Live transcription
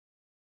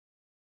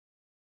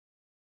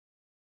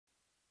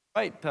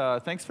Right,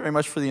 thanks very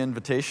much for the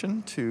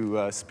invitation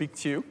to speak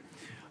to you.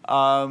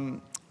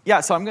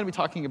 Yeah, so I'm going to be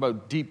talking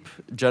about deep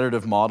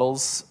generative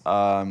models.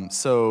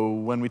 So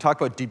when we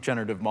talk about deep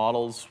generative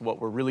models,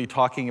 what we're really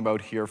talking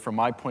about here, from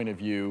my point of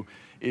view,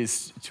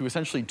 is to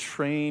essentially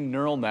train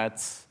neural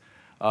nets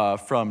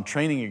from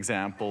training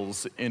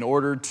examples in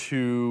order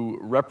to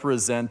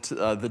represent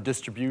the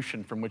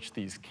distribution from which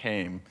these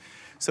came.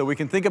 So we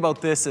can think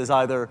about this as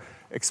either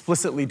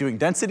explicitly doing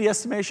density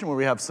estimation, where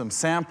we have some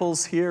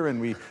samples here and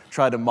we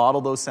try to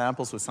model those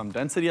samples with some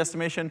density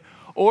estimation,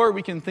 or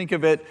we can think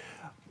of it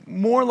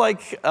more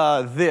like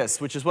this,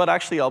 which is what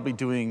actually I'll be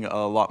doing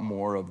a lot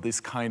more of,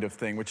 this kind of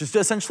thing, which is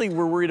essentially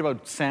we're worried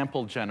about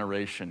sample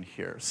generation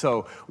here.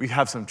 So we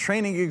have some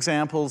training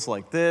examples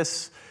like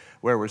this,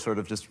 where we're sort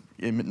of just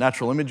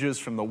natural images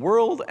from the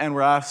world, and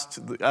we're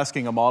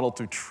asking a model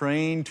to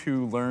train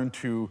to learn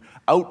to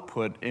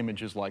output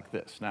images like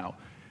this. Now,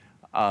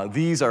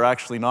 these are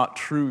actually not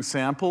true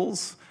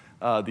samples.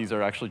 These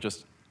are actually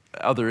just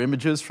other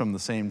images from the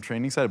same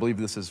training set. I believe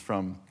this is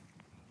from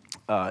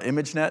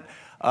ImageNet.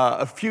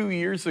 A few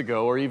years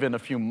ago, or even a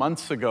few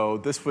months ago,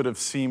 this would have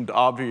seemed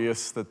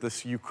obvious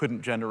that you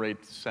couldn't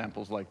generate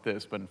samples like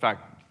this, but in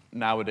fact,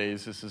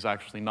 nowadays, this is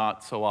actually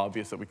not so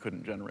obvious that we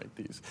couldn't generate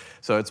these.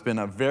 So it's been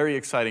a very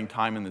exciting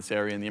time in this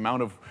area, and the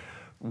amount of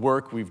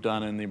work we've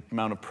done and the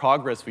amount of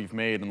progress we've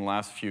made in the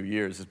last few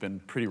years has been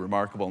pretty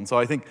remarkable. And so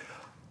I think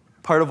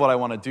part of what I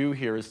want to do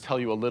here is tell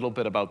you a little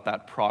bit about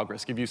that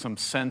progress, give you some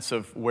sense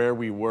of where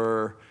we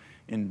were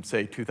in,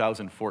 say,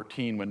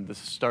 2014, when this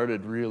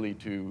started really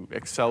to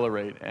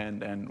accelerate,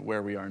 and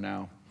where we are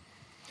now.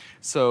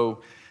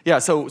 So yeah,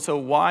 so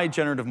why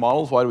generative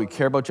models? Why do we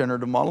care about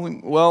generative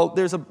modeling? Well,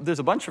 there's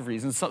a bunch of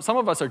reasons. Some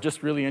of us are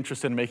just really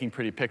interested in making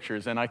pretty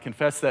pictures, and I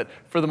confess that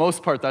for the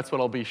most part, that's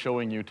what I'll be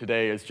showing you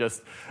today, is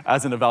just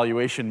as an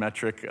evaluation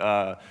metric.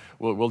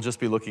 We'll just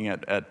be looking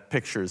at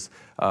pictures,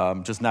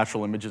 just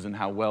natural images, and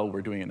how well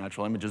we're doing at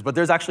natural images. But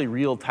there's actually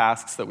real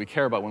tasks that we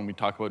care about when we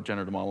talk about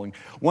generative modeling.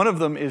 One of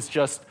them is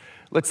just,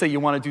 let's say you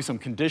want to do some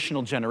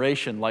conditional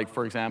generation, like,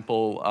 for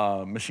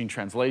example, machine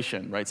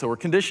translation, right? So we're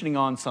conditioning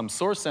on some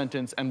source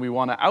sentence, and we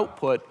want to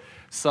output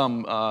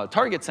some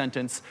target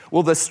sentence.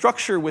 Well, the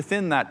structure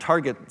within that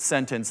target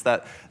sentence,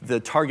 the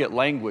target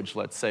language,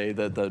 let's say,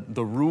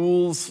 the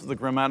rules, the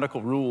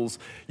grammatical rules,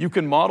 you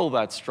can model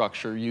that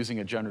structure using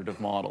a generative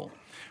model.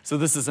 So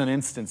this is an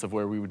instance of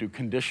where we would do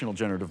conditional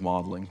generative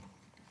modeling.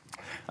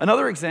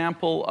 Another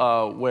example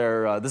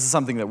where this is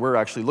something that we're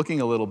actually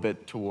looking a little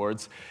bit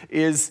towards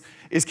is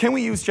can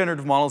we use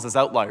generative models as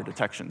outlier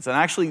detections? And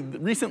actually,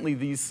 recently,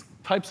 these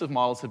types of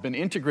models have been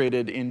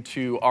integrated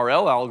into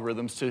RL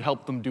algorithms to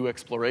help them do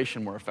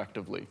exploration more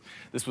effectively.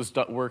 This was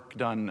work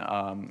done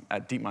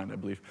at DeepMind, I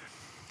believe.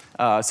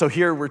 So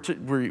here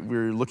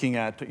we're looking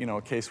at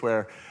a case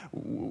where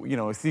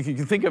if you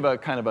can think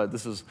of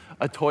this is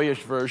a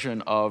toyish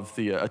version of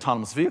the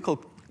autonomous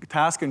vehicle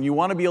task, and you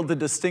want to be able to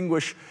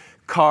distinguish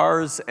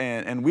cars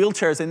and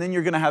wheelchairs, and then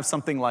you're going to have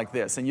something like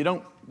this. And you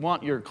don't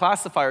want your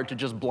classifier to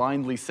just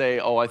blindly say,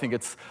 oh, I think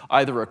it's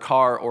either a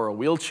car or a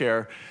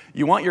wheelchair.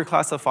 You want your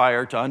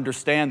classifier to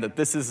understand that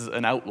this is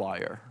an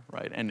outlier,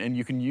 right? And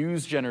you can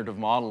use generative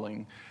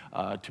modeling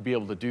to be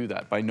able to do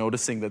that by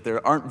noticing that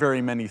there aren't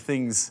very many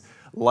things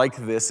like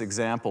this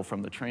example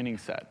from the training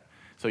set.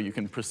 So you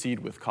can proceed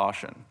with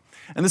caution.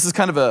 And this is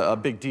kind of a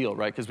big deal,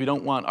 right? Because we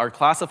don't want our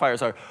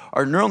classifiers,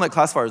 our neural net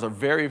classifiers are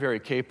very, very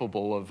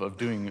capable of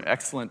doing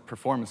excellent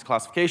performance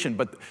classification,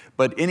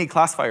 but any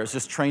classifier is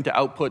just trained to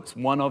output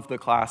one of the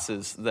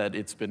classes that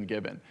it's been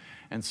given.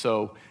 And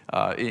so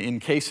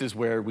in cases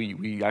where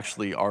we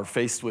actually are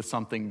faced with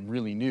something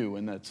really new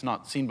and that's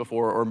not seen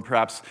before, or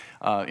perhaps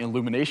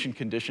illumination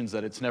conditions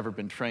that it's never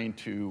been trained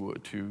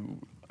to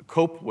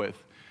cope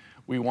with,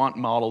 we want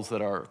models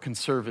that are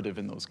conservative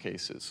in those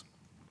cases.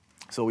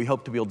 So we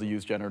hope to be able to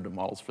use generative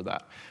models for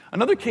that.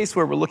 Another case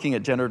where we're looking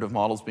at generative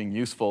models being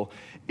useful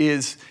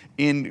is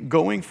in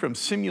going from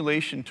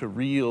simulation to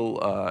real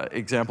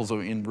examples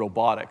in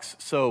robotics.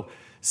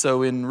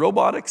 So in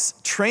robotics,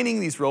 training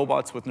these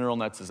robots with neural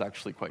nets is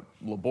actually quite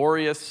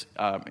laborious.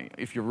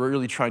 If you're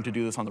really trying to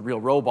do this on the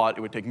real robot,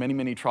 it would take many,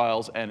 many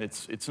trials, and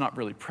it's not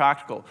really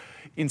practical.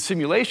 In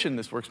simulation,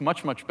 this works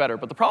much, much better.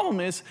 But the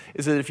problem is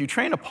that if you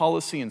train a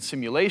policy in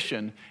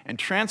simulation and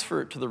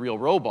transfer it to the real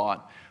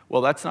robot,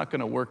 well, that's not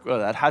going to work.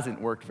 That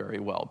hasn't worked very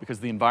well because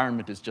the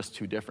environment is just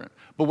too different.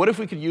 But what if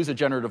we could use a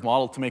generative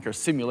model to make our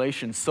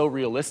simulation so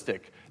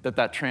realistic that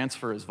that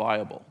transfer is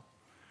viable?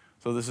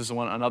 So this is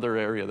another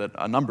area that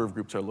a number of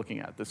groups are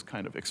looking at, this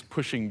kind of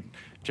pushing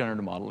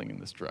generative modeling in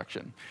this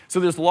direction. So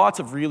there's lots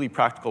of really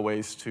practical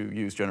ways to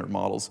use generative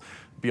models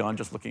beyond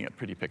just looking at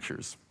pretty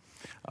pictures.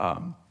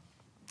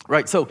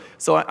 Right, so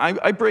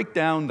I break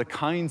down the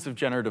kinds of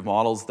generative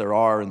models there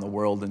are in the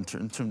world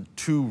into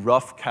two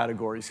rough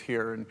categories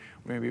here, and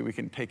maybe we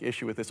can take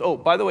issue with this. Oh,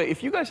 by the way,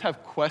 if you guys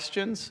have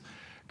questions,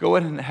 go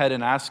ahead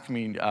and ask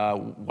me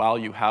while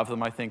you have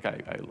them. I think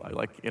I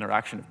like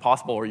interaction if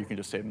possible, or you can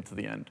just save them to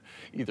the end.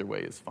 Either way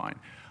is fine.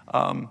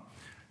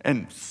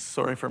 And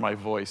sorry for my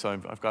voice,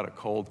 I've got a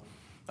cold.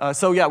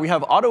 So yeah, we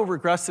have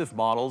autoregressive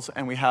models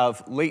and we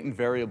have latent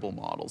variable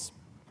models.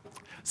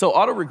 So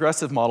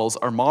autoregressive models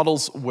are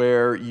models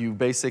where you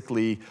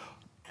basically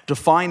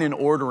define an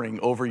ordering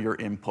over your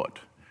input,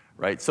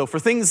 right? So for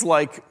things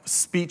like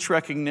speech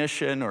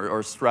recognition,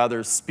 or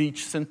rather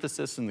speech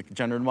synthesis in the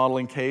generative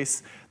modeling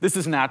case, this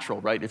is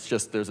natural, right? It's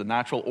just there's a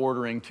natural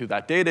ordering to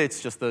that data.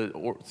 It's just the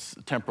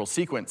temporal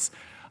sequence.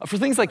 For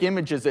things like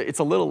images, it's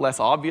a little less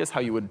obvious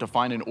how you would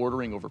define an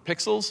ordering over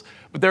pixels,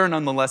 but there are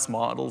nonetheless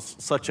models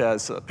such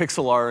as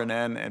Pixel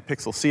RNN and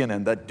Pixel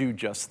CNN that do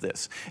just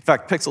this. In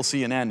fact, Pixel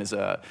CNN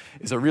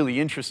is a really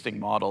interesting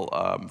model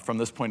from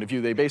this point of view.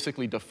 They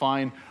basically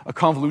define a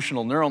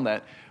convolutional neural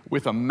net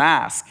with a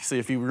mask. So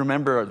if you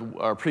remember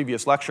our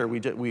previous lecture,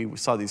 we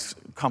saw these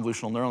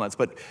convolutional neural nets,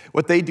 but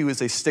what they do is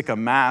they stick a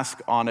mask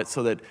on it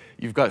so that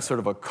you've got sort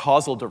of a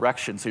causal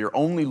direction, so you're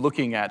only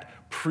looking at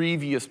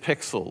previous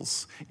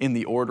pixels in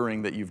the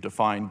ordering that you've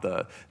defined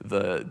the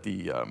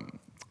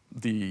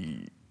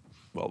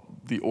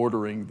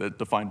ordering that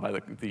defined by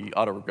the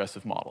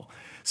autoregressive model.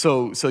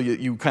 So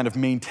you kind of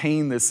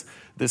maintain this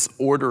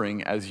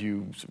ordering as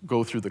you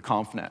go through the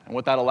ConfNet. And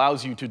what that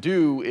allows you to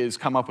do is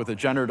come up with a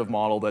generative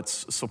model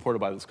that's supported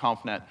by this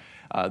ConfNet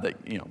that,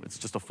 it's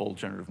just a full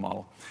generative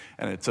model.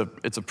 And it's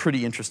a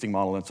pretty interesting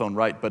model in its own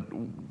right, but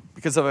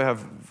because I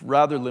have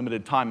rather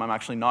limited time, I'm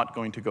actually not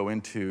going to go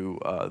into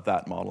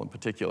that model in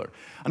particular.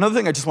 Another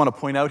thing I just want to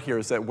point out here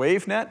is that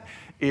WaveNet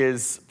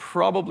is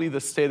probably the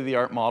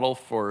state-of-the-art model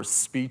for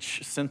speech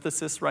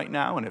synthesis right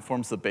now, and it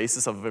forms the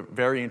basis of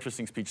very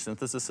interesting speech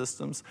synthesis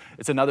systems.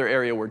 It's another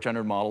area where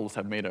generative models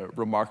have made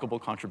remarkable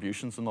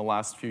contributions in the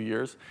last few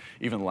years,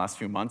 even the last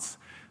few months.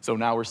 So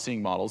now we're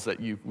seeing models that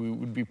we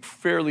would be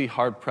fairly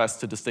hard-pressed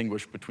to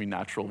distinguish between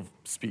natural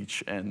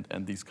speech and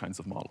these kinds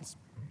of models,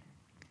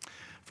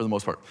 for the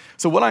most part.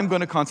 So what I'm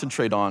going to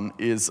concentrate on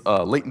is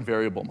latent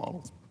variable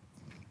models.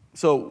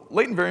 So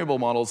latent variable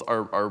models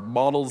are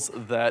models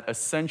that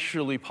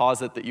essentially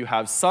posit that you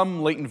have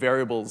some latent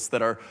variables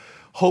that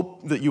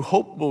you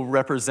hope will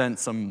represent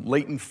some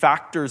latent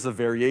factors of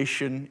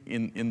variation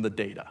in the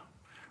data.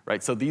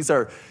 Right? So these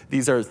are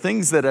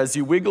things that as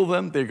you wiggle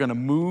them, they're going to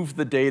move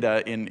the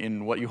data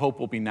in what you hope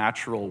will be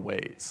natural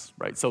ways.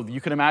 Right? So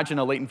you can imagine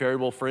a latent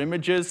variable for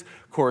images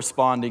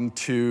corresponding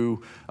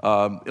to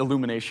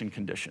illumination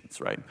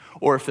conditions. Right?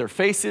 Or if they're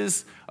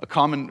faces,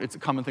 it's a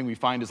common thing we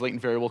find is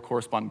latent variable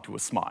corresponding to a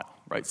smile.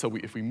 Right? So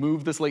if we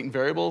move this latent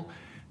variable,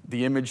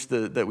 the image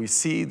that we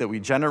see, that we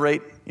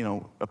generate,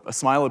 a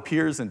smile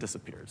appears and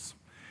disappears.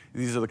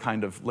 These are the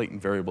kind of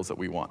latent variables that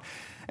we want.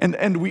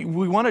 And we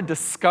want to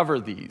discover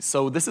these.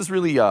 So this is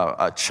really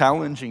a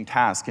challenging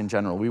task in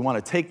general. We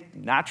want to take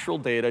natural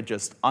data,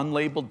 just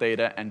unlabeled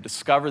data, and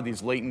discover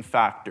these latent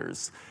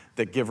factors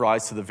that give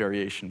rise to the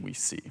variation we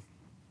see.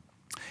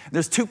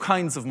 There's two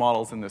kinds of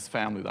models in this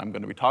family that I'm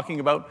going to be talking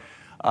about,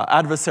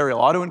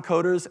 adversarial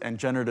autoencoders and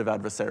generative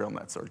adversarial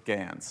nets, or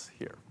GANs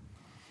here.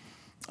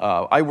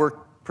 I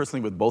work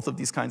personally with both of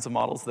these kinds of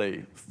models.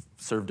 They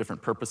serve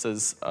different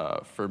purposes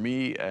for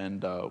me,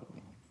 and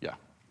yeah,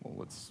 well,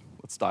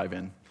 let's dive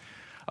in.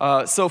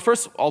 So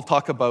first, I'll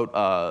talk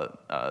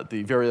about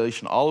the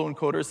variation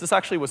autoencoders. This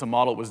actually was a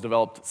model that was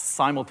developed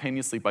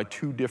simultaneously by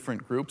two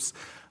different groups.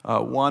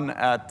 One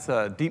at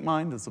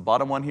DeepMind, that's the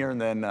bottom one here,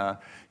 and then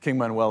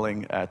Kingman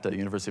Welling at the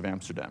University of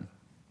Amsterdam.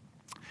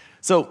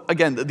 So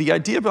again, the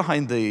idea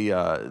behind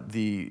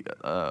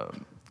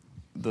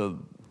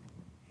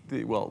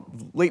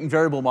latent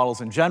variable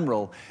models in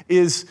general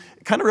is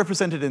kind of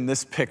represented in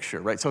this picture,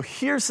 right? So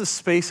here's the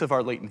space of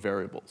our latent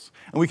variables.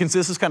 And we can see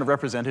this is kind of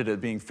represented as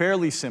being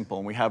fairly simple.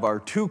 And we have our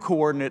two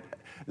coordinate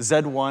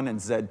Z1 and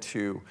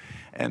Z2.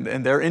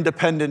 And they're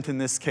independent in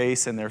this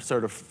case, and they're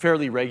sort of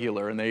fairly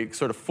regular. And they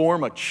sort of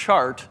form a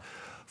chart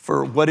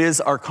for what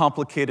is our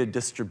complicated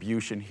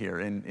distribution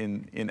here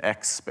in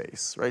X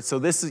space, right? So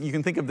you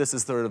can think of this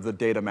as sort of the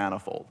data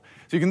manifold.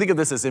 So you can think of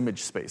this as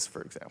image space,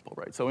 for example,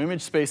 right? So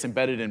image space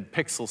embedded in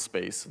pixel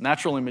space,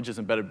 natural images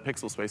embedded in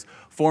pixel space,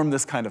 form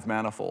this kind of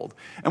manifold.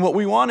 And what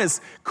we want is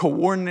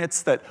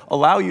coordinates that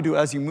allow you to,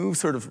 as you move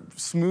sort of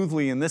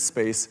smoothly in this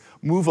space,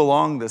 move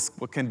along this,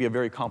 what can be a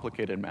very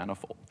complicated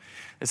manifold.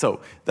 And so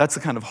that's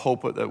the kind of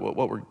hope that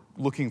what we're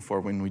looking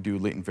for when we do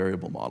latent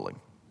variable modeling.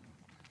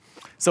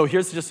 So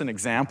here's just an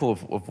example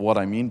of what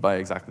I mean by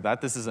exactly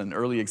that. This is an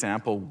early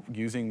example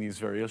using these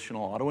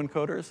variational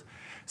autoencoders.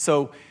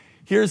 So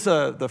here's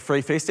the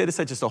Frey face data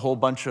set, just a whole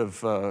bunch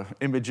of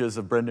images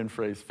of Brendan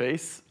Frey's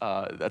face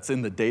that's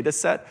in the data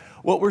set.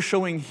 What we're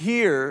showing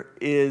here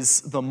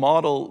is the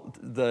model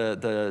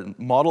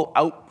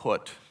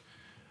output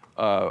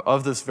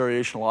of this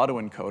variational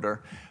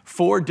autoencoder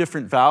for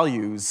different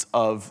values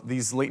of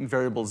these latent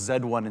variables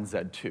Z1 and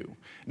Z2.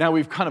 Now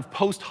we've kind of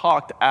post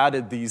hoc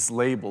added these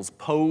labels,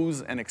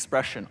 pose and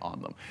expression,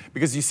 on them.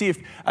 Because you see,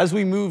 as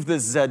we move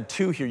this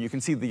Z2 here, you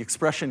can see the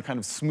expression kind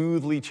of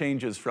smoothly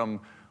changes from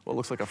what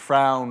looks like a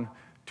frown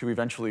to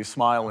eventually a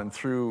smile, and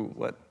through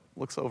what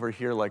looks over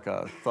here like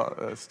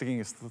sticking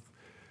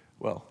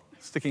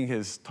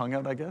his tongue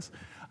out, I guess.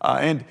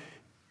 And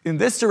in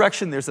this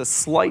direction, there's a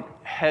slight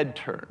head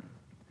turn.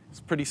 It's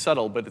pretty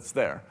subtle, but it's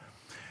there.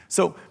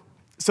 So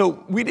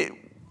we did,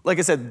 like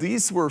I said,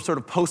 these were sort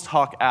of post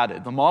hoc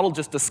added. The model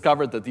just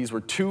discovered that these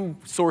were two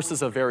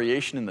sources of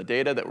variation in the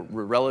data that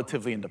were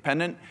relatively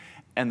independent,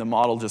 and the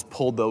model just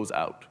pulled those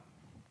out.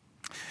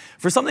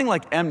 For something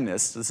like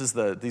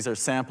MNIST, these are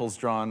samples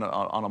drawn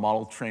on a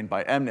model trained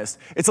by MNIST,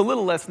 it's a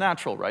little less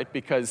natural, right?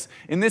 Because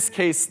in this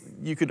case,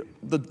 you could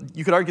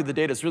argue the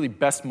data is really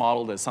best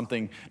modeled as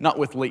something not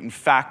with latent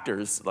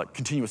factors, like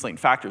continuous latent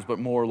factors, but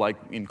more like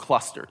in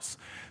clusters.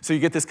 So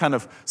you get this kind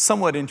of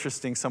somewhat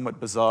interesting,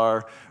 somewhat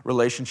bizarre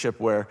relationship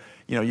where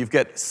you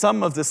get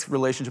some of this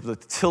relationship, the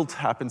tilt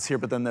happens here,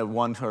 but then the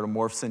one sort of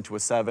morphs into a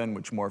 7,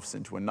 which morphs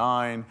into a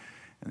 9,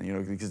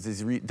 and because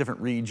these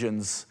different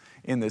regions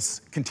in this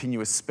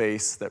continuous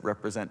space that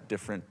represent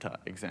different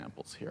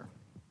examples here.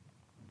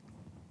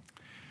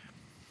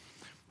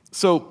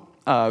 So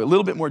a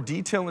little bit more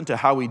detail into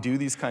how we do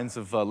these kinds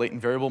of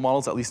latent variable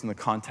models, at least in the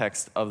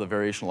context of the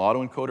variational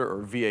autoencoder,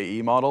 or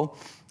VAE model.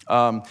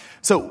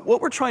 So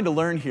what we're trying to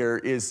learn here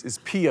is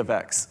P of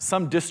x,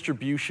 some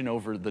distribution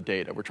over the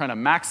data. We're trying to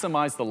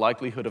maximize the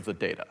likelihood of the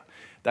data.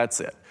 That's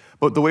it.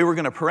 But the way we're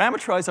going to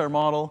parameterize our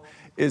model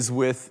is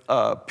with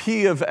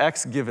P of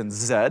x given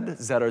z.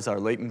 Z is our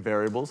latent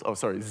variables. Oh,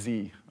 sorry,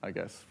 z, I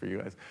guess, for you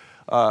guys.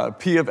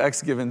 P of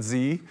x given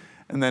z,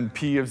 and then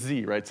P of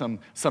z, right?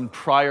 Some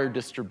prior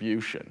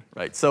distribution,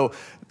 right? So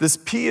this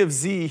P of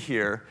z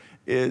here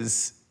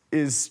is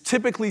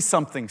typically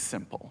something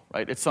simple,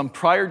 right? It's some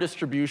prior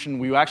distribution.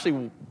 We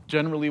actually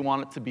generally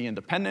want it to be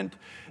independent.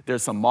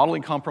 There's some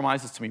modeling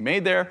compromises to be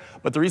made there,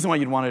 but the reason why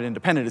you'd want it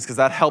independent is because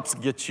that helps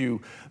get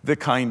you the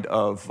kind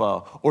of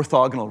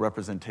orthogonal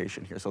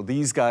representation here. So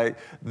these guys,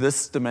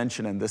 this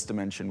dimension and this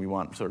dimension, we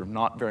want sort of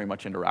not very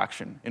much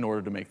interaction in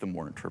order to make them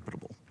more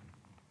interpretable.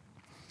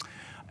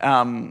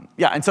 And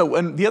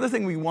the other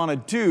thing we want to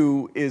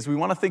do is we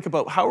want to think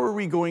about how are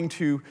we going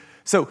to,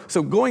 so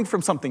going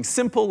from something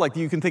simple, like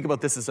you can think about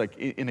this as like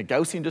in a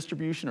Gaussian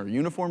distribution or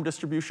uniform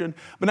distribution,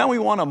 but now we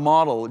want to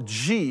model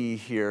G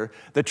here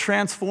that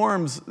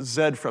transforms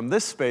Z from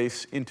this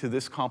space into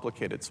this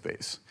complicated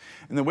space.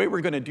 And the way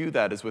we're going to do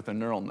that is with a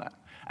neural net.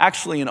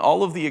 Actually, in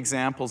all of the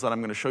examples that I'm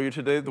going to show you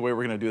today, the way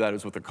we're going to do that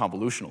is with a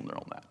convolutional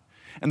neural net.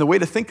 And the way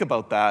to think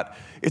about that,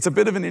 it's a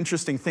bit of an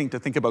interesting thing to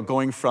think about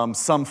going from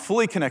some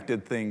fully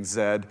connected thing,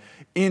 Z,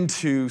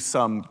 into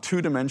some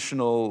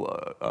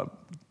two-dimensional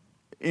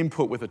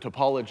input with a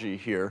topology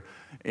here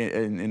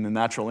in the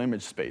natural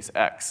image space,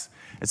 X.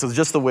 And so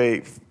just the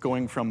way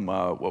going from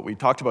what we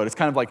talked about, it's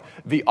kind of like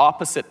the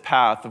opposite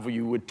path of what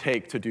you would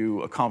take to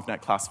do a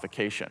ConvNet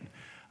classification.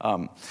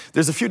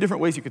 There's a few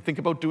different ways you could think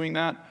about doing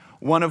that,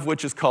 one of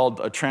which is called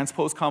a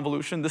transpose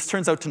convolution. This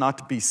turns out to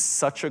not be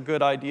such a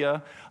good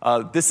idea.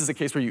 This is a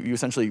case where you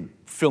essentially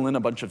fill in a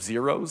bunch of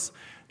zeros.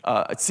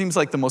 It seems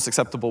like the most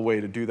acceptable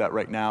way to do that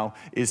right now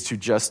is to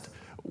just,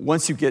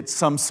 once you get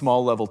some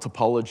small level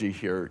topology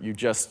here, you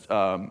just,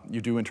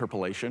 you do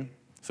interpolation.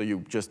 So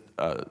you just,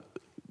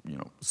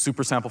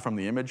 super sample from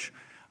the image.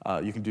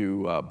 You can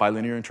do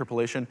bilinear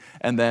interpolation,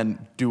 and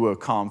then do a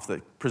conv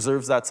that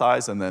preserves that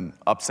size, and then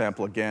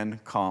upsample again,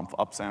 conv,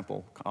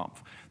 upsample, conv.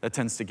 That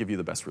tends to give you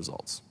the best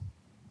results.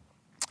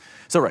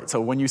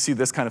 So when you see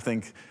this kind of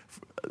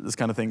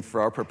thing for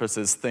our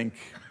purposes, think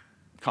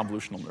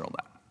convolutional neural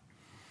net.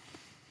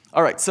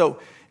 All right, so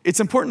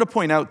it's important to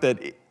point out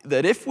that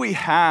if we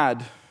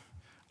had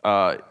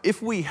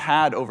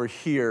over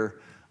here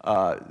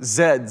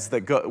z's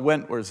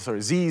that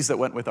z's that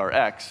went with our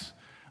x,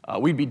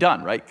 we'd be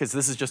done, right? Because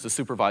this is just a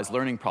supervised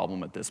learning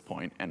problem at this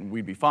point, and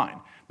we'd be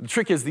fine. The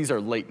trick is these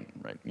are latent,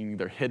 right? Meaning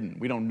they're hidden.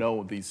 We don't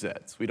know these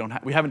z's.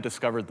 We haven't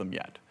discovered them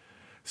yet.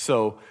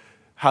 So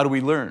how do we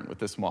learn with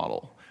this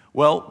model?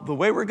 Well, the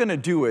way we're going to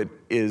do it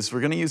is we're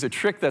going to use a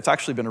trick that's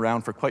actually been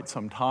around for quite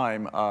some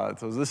time.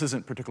 So this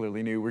isn't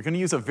particularly new. We're going to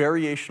use a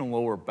variational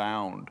lower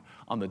bound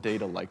on the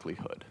data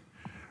likelihood,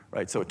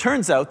 right? So it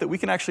turns out that we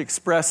can actually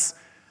express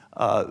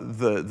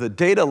the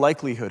data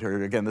likelihood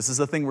here. Again, this is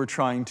the thing we're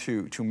trying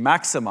to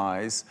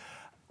maximize.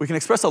 We can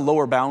express a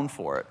lower bound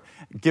for it,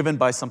 given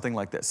by something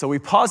like this. So we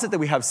posit that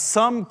we have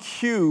some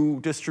Q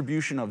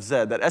distribution of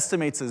Z that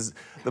estimates as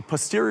the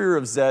posterior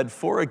of Z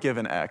for a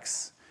given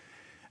X.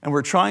 And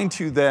we're trying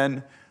to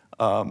then,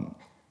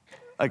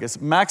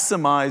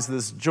 maximize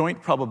this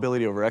joint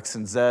probability over X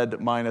and Z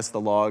minus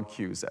the log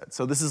QZ.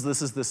 So this is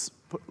this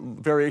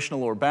variational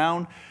lower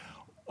bound.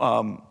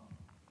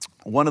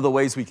 One of the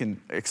ways we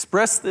can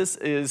express this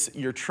is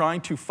you're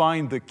trying to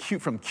find the Q,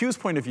 from Q's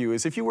point of view,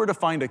 is if you were to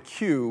find a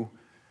Q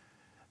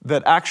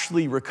that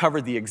actually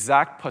recovered the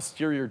exact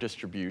posterior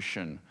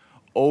distribution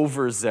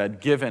over Z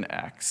given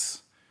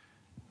X,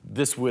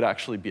 this would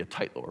actually be a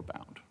tight lower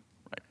bound,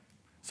 right?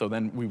 So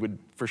then we would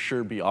for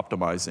sure be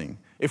optimizing.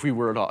 If we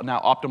were to now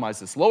optimize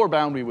this lower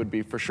bound, we would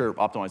be for sure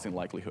optimizing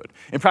likelihood.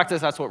 In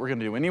practice, that's what we're going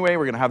to do anyway.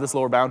 We're going to have this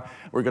lower bound.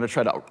 We're going to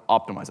try to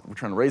optimize it. We're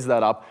trying to raise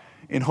that up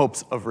in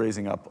hopes of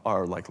raising up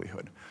our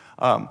likelihood.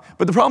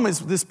 But the problem is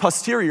this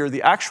posterior,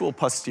 the actual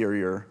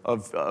posterior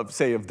of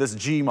this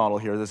G model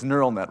here, this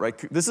neural net, right?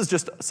 This is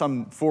just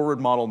some forward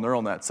model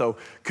neural net. So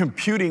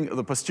computing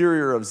the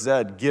posterior of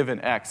Z given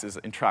X is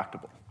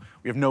intractable.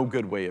 We have no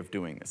good way of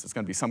doing this. It's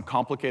going to be some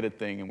complicated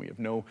thing, and we have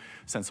no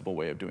sensible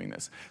way of doing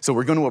this. So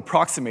we're going to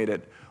approximate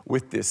it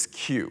with this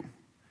Q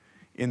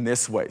in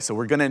this way. So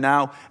we're going to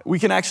now, we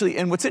can actually,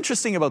 and what's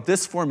interesting about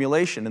this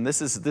formulation, and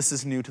this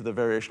is new to the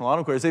variational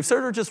autoencoder, is they've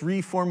sort of just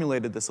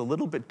reformulated this a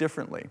little bit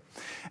differently.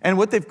 And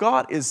what they've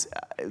got is,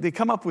 they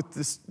come up with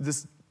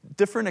this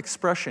different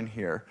expression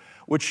here,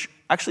 which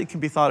actually can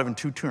be thought of in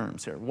two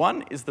terms here.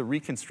 One is the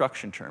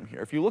reconstruction term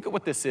here. If you look at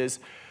what this is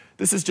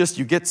just,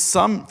 you get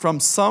from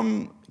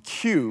some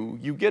Q,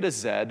 you get a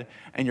Z,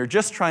 and you're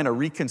just trying to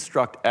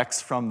reconstruct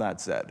X from that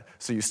Z.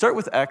 So you start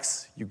with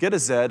X, you get a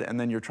Z, and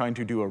then you're trying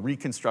to do a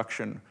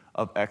reconstruction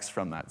of X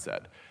from that Z.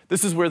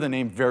 This is where the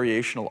name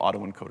variational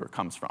autoencoder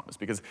comes from, is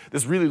because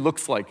this really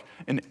looks like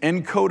an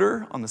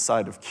encoder on the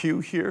side of Q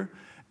here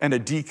and a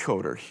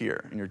decoder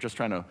here, and you're just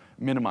trying to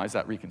minimize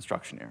that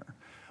reconstruction error.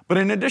 But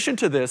in addition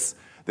to this,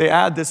 they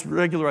add this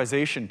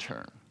regularization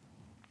term.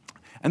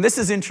 And this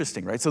is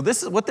interesting, right? So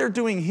this is what they're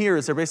doing here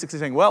is they're basically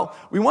saying, well,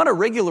 we want to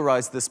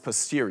regularize this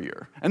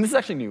posterior. And this is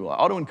actually new.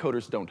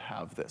 Autoencoders don't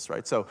have this,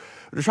 right? So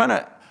they're trying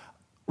to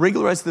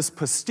regularize this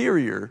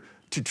posterior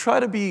to try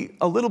to be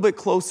a little bit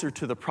closer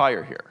to the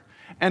prior here.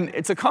 And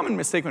it's a common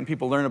mistake when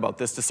people learn about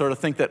this to sort of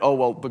think that, oh,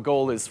 well, the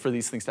goal is for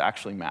these things to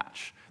actually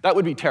match. That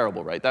would be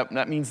terrible, right?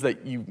 That means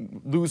that you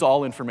lose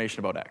all information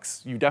about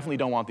X. You definitely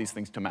don't want these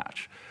things to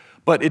match.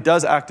 But it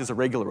does act as a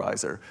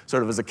regularizer,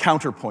 sort of as a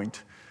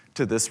counterpoint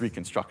to this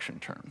reconstruction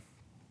term.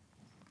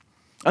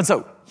 And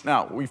so,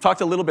 now, we've talked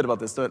a little bit about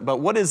this,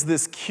 but what is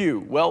this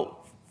Q?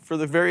 Well, for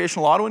the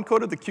variational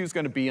autoencoder, the Q is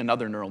going to be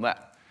another neural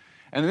net.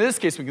 And in this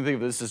case, we can think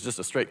of this as just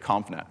a straight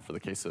convnet for the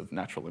case of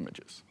natural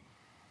images.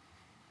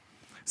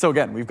 So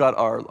again, we've got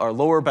our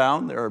lower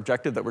bound, our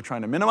objective that we're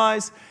trying to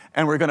minimize,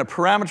 and we're going to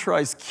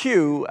parameterize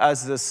Q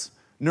as this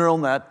neural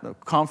net, the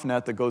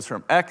convnet that goes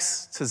from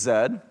X to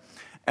Z.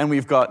 And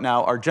we've got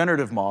now our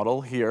generative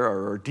model here,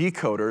 or our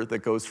decoder, that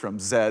goes from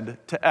Z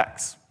to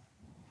X.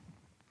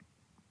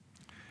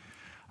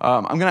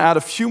 I'm going to add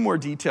a few more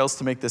details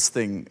to make this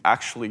thing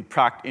actually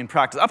in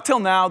practice. Up till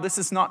now, this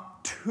is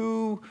not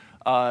too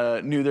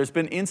new. There's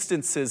been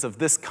instances of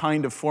this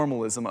kind of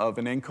formalism of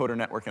an encoder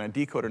network and a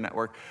decoder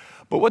network.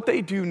 But what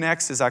they do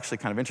next is actually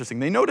kind of interesting.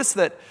 They notice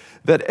that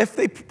if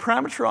they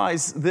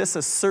parameterize this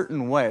a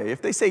certain way,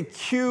 if they say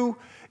Q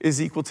is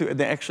equal to,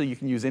 and actually you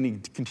can use any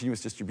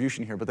continuous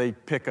distribution here, but they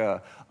pick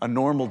a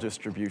normal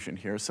distribution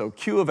here. So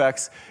Q of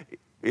X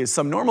is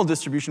some normal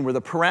distribution where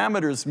the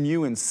parameters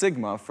mu and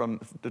sigma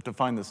to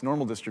define this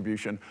normal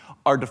distribution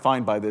are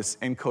defined by this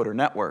encoder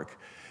network.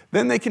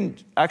 Then they can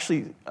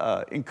actually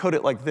encode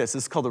it like this.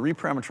 This is called the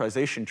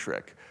reparameterization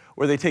trick,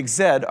 where they take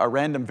Z, our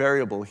random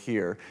variable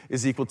here,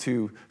 is equal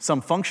to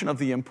some function of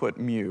the input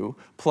mu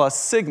plus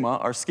sigma,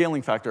 our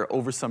scaling factor,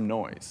 over some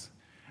noise.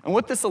 And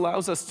what this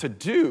allows us to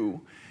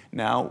do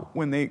now,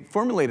 when they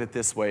formulate it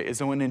this way, is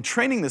that when in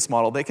training this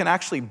model, they can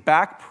actually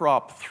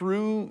backprop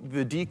through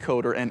the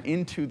decoder and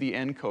into the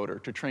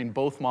encoder to train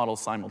both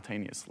models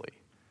simultaneously.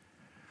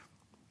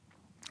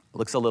 It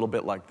looks a little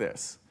bit like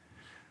this.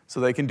 So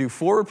they can do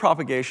forward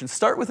propagation,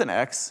 start with an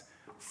X,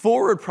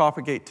 forward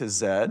propagate to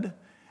Z,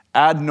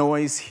 add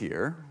noise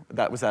here,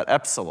 that was at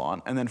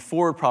epsilon, and then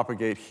forward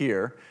propagate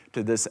here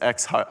to this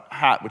X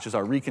hat, which is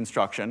our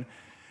reconstruction,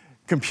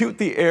 compute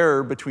the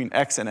error between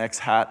X and X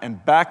hat,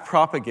 and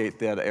backpropagate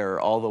that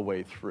error all the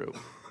way through.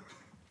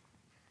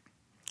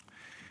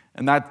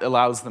 And that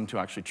allows them to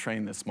actually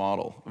train this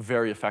model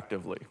very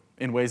effectively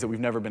in ways that we've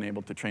never been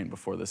able to train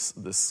before this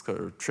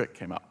trick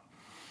came out.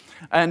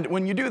 And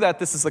when you do that,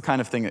 this is the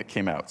kind of thing that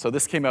came out. So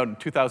this came out in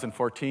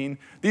 2014.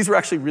 These were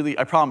actually really,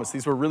 I promise,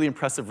 these were really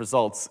impressive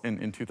results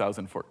in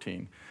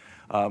 2014.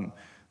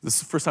 This is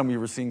the first time we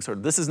were seeing sort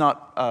of, this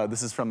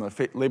is from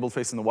the labeled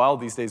face in the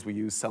wild. These days we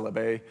use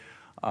Celebet.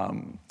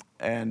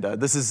 And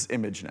this is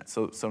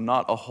ImageNet, so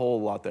not a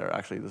whole lot there.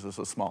 Actually, this is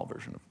a small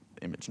version of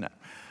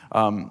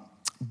ImageNet.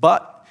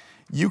 But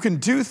you can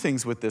do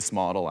things with this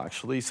model,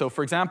 actually. So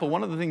for example,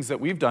 one of the things that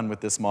we've done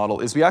with this model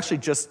is we actually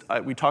just,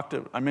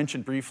 I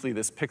mentioned briefly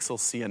this pixel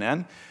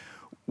CNN.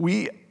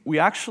 We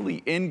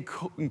actually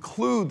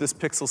include this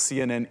pixel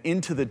CNN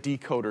into the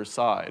decoder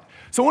side.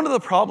 So one of the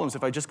problems,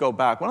 if I just go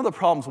back, one of the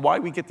problems why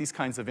we get these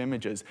kinds of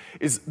images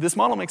is this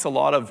model makes a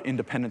lot of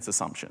independence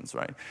assumptions,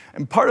 right?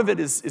 And part of it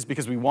is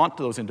because we want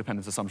those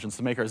independence assumptions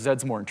to make our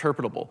Zs more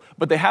interpretable,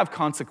 but they have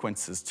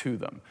consequences to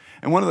them.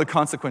 And one of the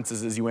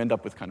consequences is you end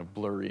up with kind of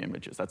blurry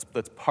images. That's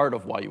part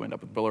of why you end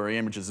up with blurry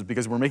images, is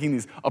because we're making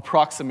these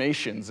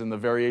approximations in the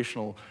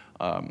variational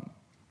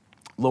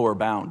lower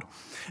bound.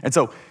 And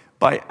so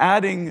by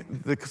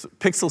adding the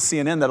pixel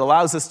CNN that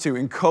allows us to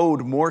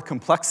encode more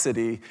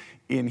complexity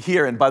in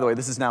here, and by the way,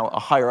 this is now a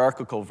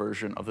hierarchical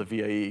version of the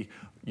VAE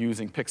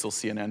using pixel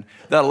CNN,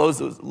 that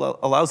allows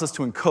us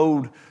to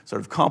encode sort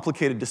of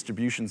complicated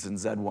distributions in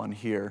Z1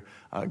 here,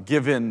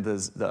 given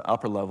the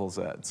upper level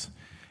Zs.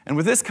 And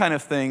with this kind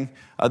of thing,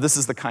 this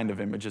is the kind of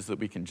images that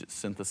we can just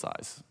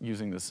synthesize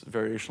using this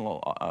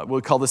variational,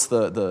 we'll call this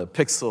the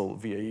pixel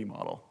VAE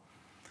model.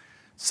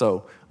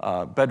 So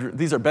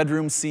these are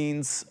bedroom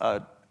scenes,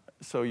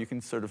 so you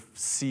can sort of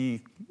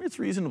see, it's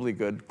reasonably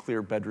good,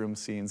 clear bedroom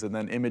scenes, and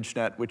then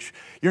ImageNet, which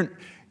you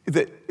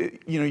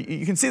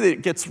can see that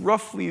it gets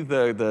roughly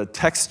the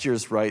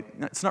textures right.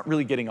 It's not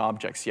really getting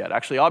objects yet.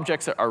 Actually,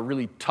 objects are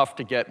really tough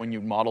to get when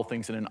you model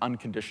things in an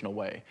unconditional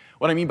way.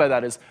 What I mean by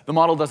that is the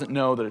model doesn't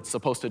know that it's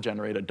supposed to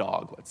generate a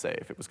dog, let's say,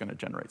 if it was going to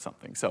generate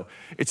something. So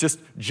it's just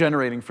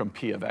generating from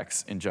P of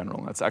X in general,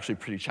 and that's actually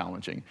pretty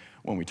challenging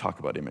when we talk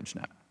about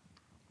ImageNet.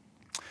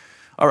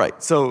 All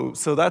right, so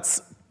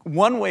that's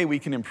one way we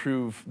can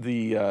improve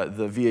the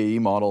VAE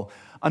model.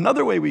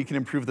 Another way we can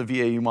improve the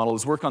VAE model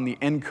is work on the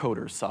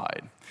encoder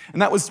side.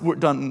 And that was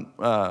done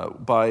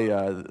by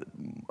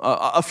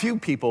a few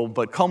people,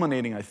 but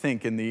culminating, I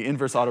think, in the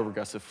inverse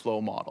autoregressive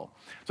flow model.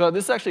 So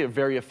this is actually a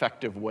very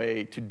effective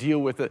way to deal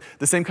with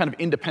the same kind of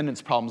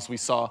independence problems we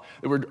saw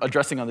that we're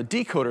addressing on the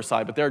decoder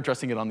side, but they're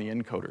addressing it on the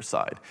encoder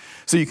side.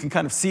 So you can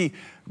kind of see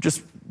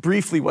just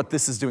briefly what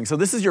this is doing. So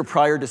this is your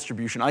prior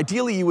distribution.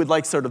 Ideally, you would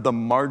like sort of the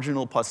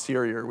marginal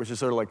posterior, which is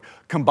sort of like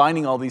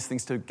combining all these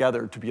things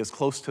together to be as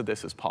close to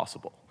this as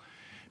possible.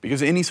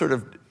 Because any sort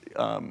of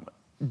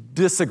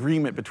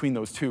disagreement between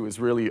those two is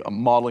really a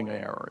modeling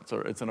error.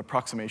 It's an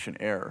approximation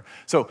error.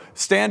 So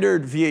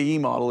standard VAE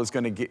model is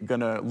going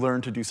to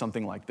learn to do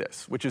something like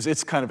this, which is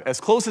it's kind of as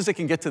close as it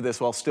can get to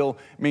this while still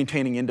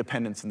maintaining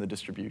independence in the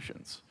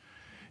distributions.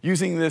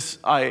 Using this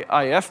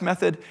IF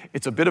method,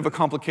 it's a bit of a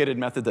complicated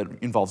method that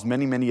involves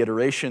many, many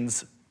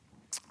iterations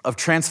of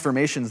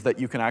transformations that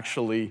you can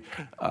actually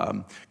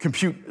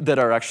compute that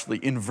are actually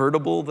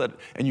invertible,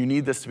 and you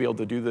need this to be able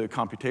to do the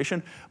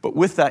computation. But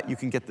with that, you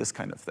can get this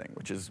kind of thing,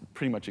 which is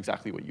pretty much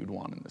exactly what you'd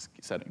want in this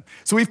setting.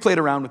 So we've played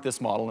around with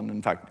this model, and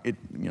in fact,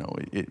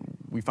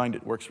 we find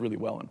it works really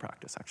well in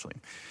practice, actually.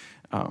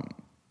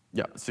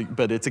 Yeah,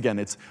 but it's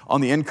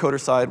on the encoder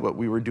side. What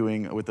we were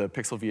doing with the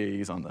pixel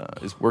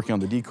VAEs is working on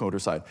the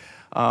decoder side.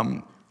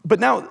 But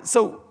now,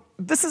 so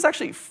this is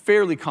actually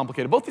fairly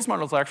complicated. Both these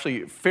models are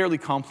actually fairly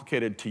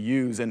complicated to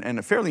use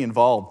and fairly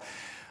involved.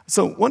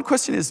 So one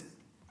question is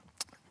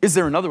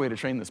there another way to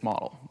train this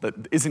model that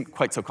isn't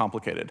quite so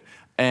complicated?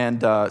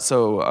 And at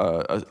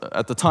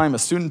the time, a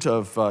student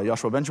of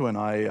Joshua Benjo and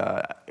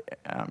I,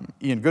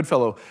 Ian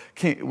Goodfellow,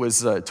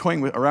 was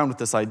toying around with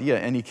this idea,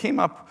 and he came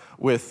up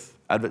with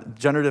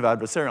generative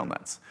adversarial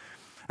nets.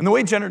 And the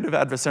way generative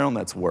adversarial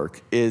nets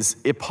work is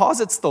it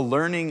posits the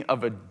learning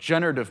of a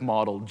generative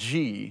model,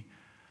 G,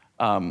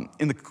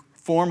 in the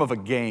form of a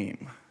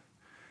game.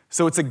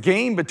 So it's a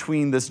game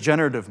between this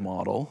generative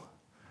model,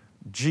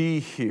 G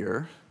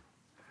here,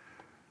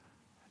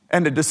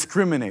 and a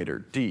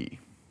discriminator, D.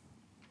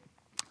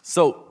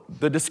 So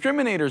the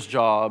discriminator's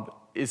job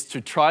is to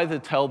try to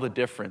tell the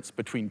difference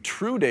between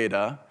true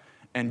data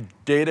and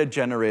data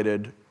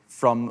generated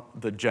from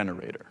the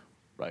generator.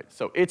 Right?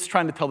 So it's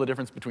trying to tell the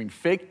difference between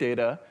fake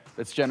data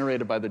that's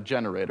generated by the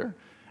generator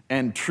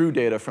and true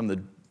data from the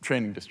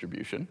training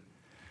distribution.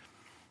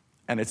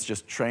 And it's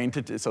just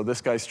trained so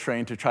this guy's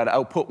trained to try to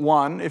output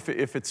 1 if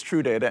it's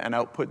true data and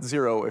output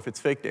 0 if it's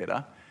fake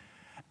data.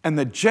 And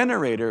the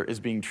generator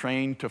is being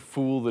trained to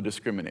fool the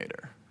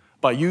discriminator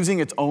by using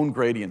its own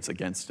gradients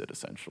against it,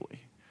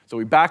 essentially. So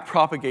we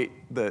backpropagate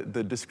the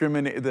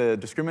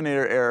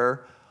discriminator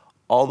error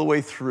all the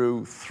way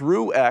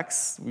through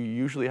X. We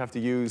usually have to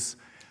use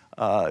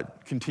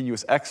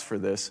continuous X for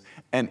this,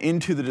 and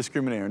into the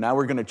discriminator. Now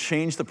we're going to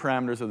change the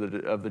parameters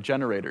of the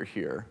generator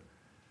here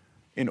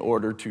in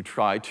order to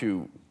try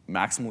to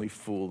maximally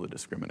fool the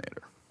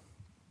discriminator.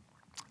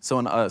 So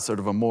in sort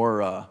of a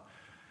more,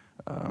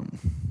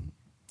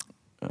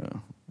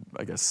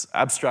 I guess,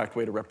 abstract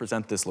way to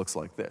represent this looks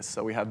like this.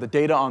 So we have the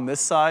data on this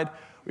side.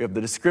 We have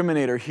the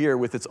discriminator here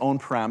with its own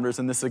parameters,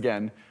 and this,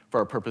 again, for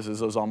our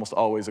purposes, is almost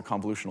always a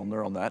convolutional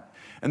neural net.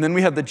 And then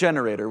we have the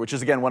generator, which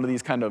is, again, one of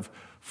these kind of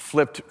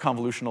flipped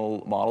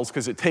convolutional models,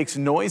 because it takes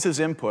noise as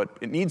input.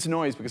 It needs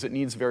noise because it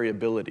needs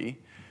variability.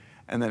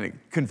 And then it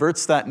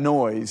converts that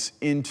noise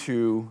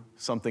into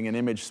something in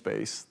image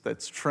space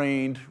that's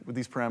trained, with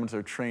these parameters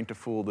are trained to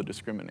fool the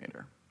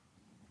discriminator.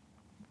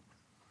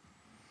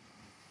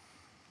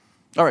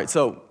 All right,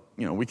 so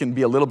we can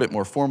be a little bit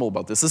more formal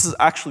about this. This is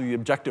actually the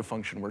objective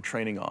function we're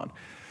training on.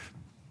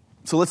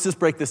 So let's just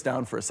break this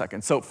down for a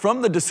second. So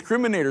from the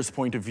discriminator's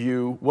point of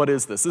view, what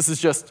is this? This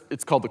is just,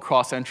 it's called the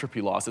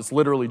cross-entropy loss. It's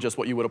literally just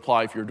what you would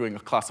apply if you were doing a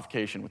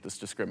classification with this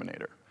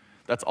discriminator.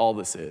 That's all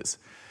this is.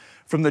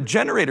 From the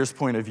generator's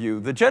point of view,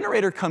 the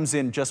generator comes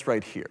in just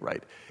right here,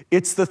 right?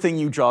 It's the thing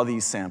you draw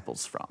these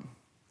samples from.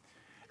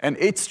 And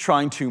it's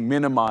trying to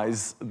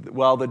minimize,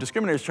 well, the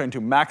discriminator is trying to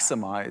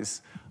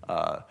maximize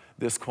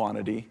this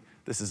quantity.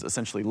 This is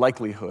essentially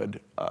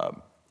likelihood,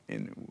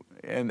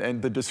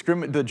 and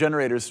the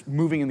generator's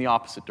moving in the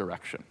opposite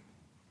direction.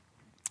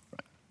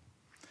 Right.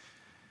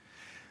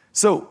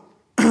 So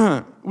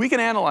we can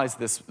analyze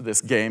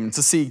this game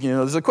to see,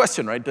 there's a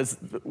question, right?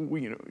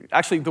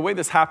 Actually, the way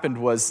this happened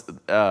was,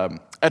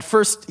 at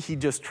first he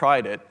just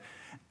tried it,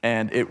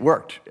 And it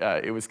worked.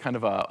 It was kind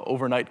of an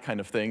overnight kind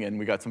of thing, and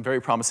we got some very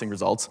promising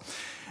results.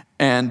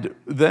 And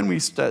then we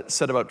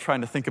set about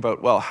trying to think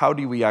about, well, how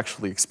do we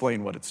actually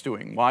explain what it's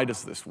doing? Why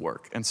does this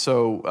work? And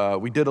so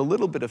we did a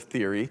little bit of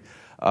theory,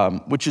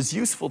 which is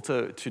useful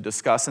to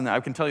discuss. And I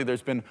can tell you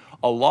there's been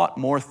a lot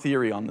more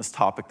theory on this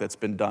topic that's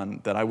been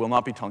done that I will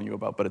not be telling you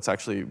about, but it's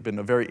actually been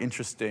a very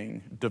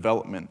interesting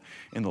development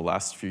in the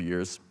last few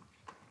years.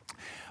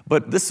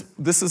 But this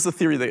is the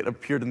theory that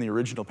appeared in the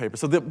original paper.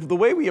 So the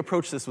way we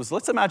approached this was,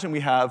 let's imagine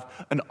we have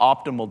an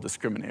optimal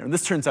discriminator. And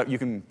this turns out you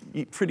can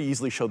pretty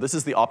easily show this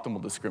is the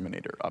optimal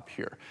discriminator up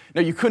here.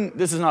 Now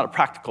this is not a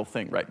practical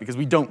thing, right? Because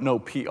we don't know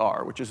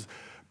PR, which is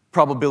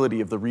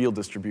probability of the real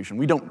distribution.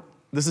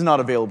 This is not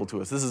available to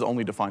us. This is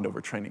only defined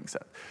over training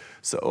set.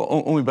 So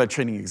only by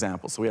training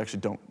examples. So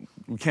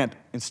we can't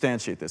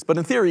instantiate this. But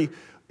in theory,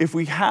 if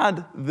we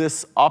had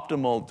this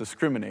optimal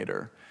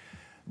discriminator,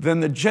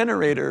 then the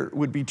generator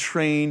would be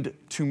trained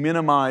to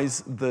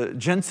minimize the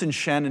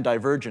Jensen-Shannon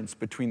divergence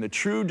between the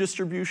true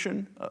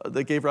distribution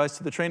that gave rise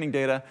to the training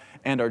data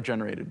and our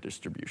generated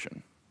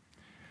distribution.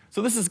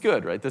 So this is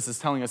good, right? This is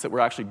telling us that we're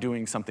actually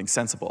doing something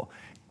sensible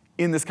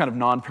in this kind of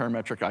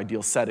non-parametric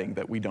ideal setting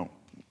that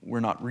we're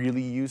not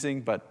really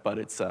using, but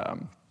it's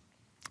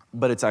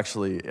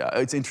actually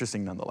it's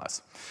interesting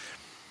nonetheless.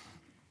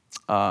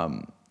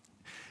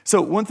 So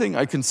one thing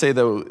I can say,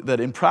 though, that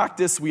in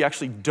practice, we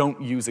actually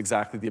don't use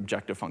exactly the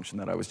objective function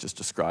that I was just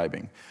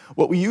describing.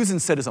 What we use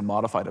instead is a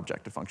modified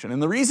objective function. And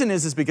the reason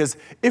is because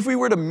if we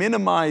were to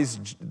minimize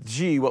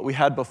g, what we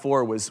had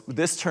before was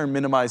this term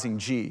minimizing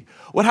g.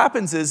 What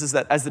happens is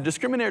that as the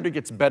discriminator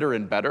gets better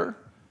and better,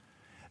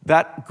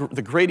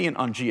 the gradient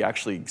on g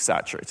actually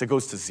saturates. It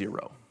goes to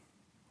 0.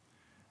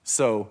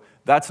 So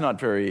that's not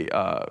very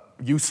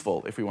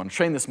useful if we want to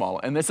train this model.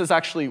 And this is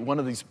actually one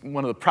of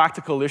the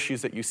practical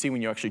issues that you see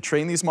when you actually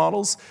train these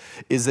models,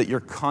 is that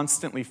you're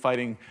constantly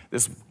fighting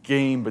this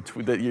game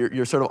between that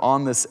you're sort of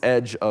on this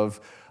edge of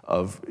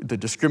the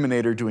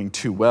discriminator doing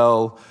too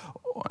well,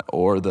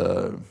 or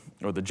the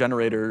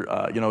generator.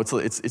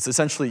 It's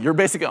essentially you're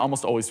basically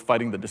almost always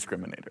fighting the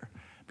discriminator,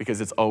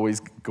 because it's always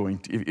going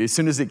to, as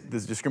soon as the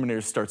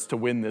discriminator starts to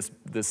win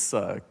this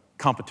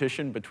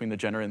competition between the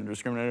generator and the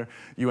discriminator,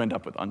 you end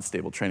up with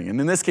unstable training.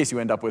 And in this case, you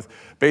end up with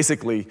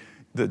basically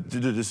the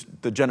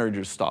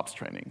generator just stops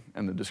training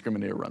and the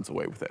discriminator runs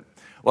away with it.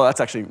 Well,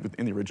 that's actually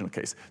in the original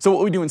case. So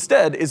what we do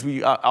instead is we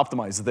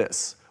optimize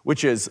this,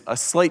 which is a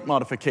slight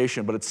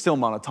modification, but it's still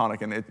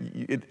monotonic, and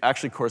it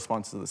actually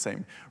corresponds to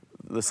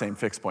the same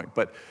fixed point.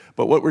 But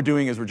what we're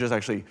doing is we're just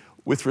actually,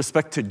 with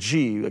respect to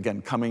g,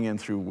 again, coming in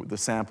through the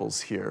samples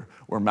here,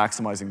 we're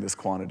maximizing this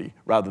quantity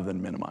rather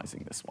than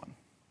minimizing this one.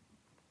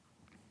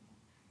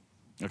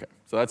 Okay,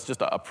 so that's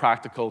just a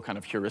practical kind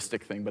of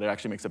heuristic thing, but it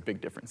actually makes a big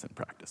difference in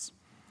practice.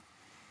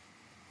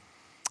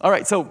 All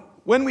right, so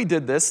when we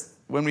did this,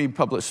 when we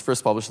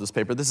first published this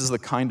paper, this is the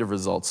kind of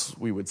results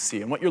we would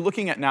see. And what you're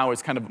looking at now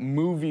is kind of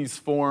movies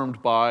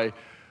formed by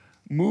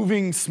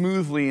moving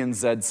smoothly in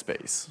Z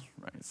space.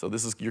 Right? So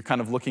you're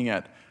kind of looking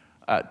at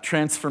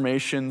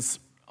transformations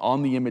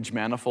on the image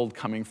manifold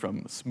coming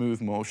from smooth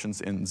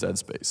motions in Z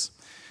space.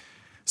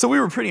 So we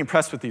were pretty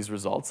impressed with these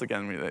results.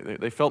 Again,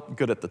 they felt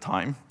good at the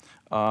time.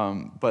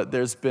 But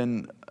there's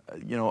been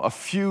a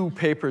few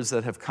papers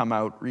that have come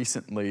out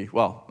recently.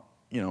 Well,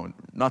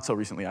 not so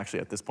recently actually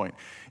at this point.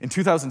 In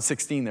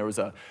 2016,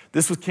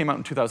 came out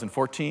in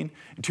 2014.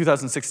 In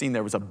 2016,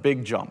 there was a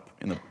big jump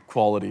in the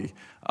quality,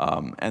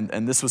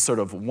 and this was sort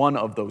of one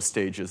of those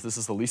stages. This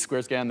is the least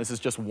squares GAN. This is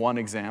just one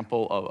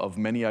example of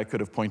many I could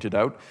have pointed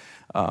out,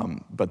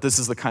 but this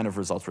is the kind of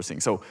results we're seeing.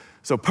 So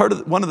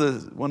one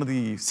of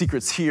the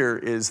secrets here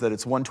is that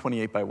it's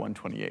 128 by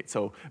 128.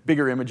 So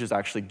bigger images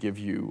actually give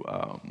you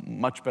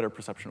much better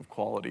perception of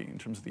quality in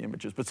terms of the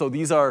images. But so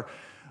these are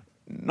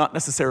not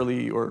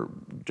necessarily or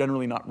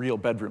generally not real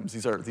bedrooms.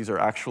 These are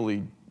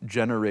actually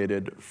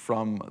generated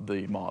from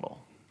the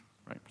model,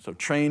 right? So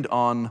trained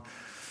on,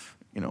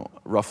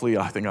 roughly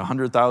I think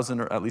 100,000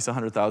 or at least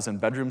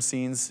 100,000 bedroom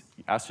scenes,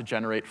 asked to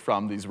generate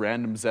from these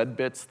random Z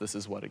bits. This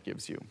is what it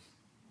gives you.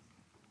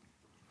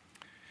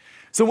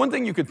 So one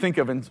thing you could think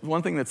of, and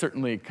one thing that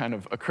certainly kind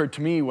of occurred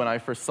to me when I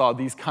first saw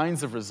these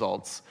kinds of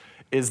results,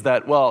 is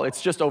that, well,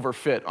 it's just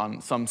overfit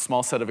on some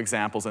small set of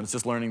examples, and it's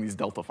just learning these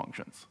delta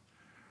functions,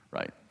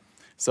 right?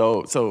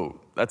 So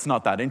that's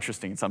not that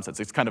interesting in some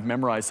sense. It's kind of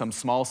memorized some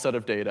small set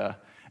of data,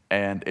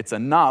 and it's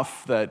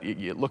enough that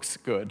it looks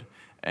good,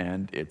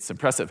 and it's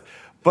impressive.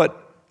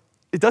 But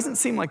it doesn't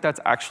seem like that's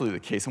actually the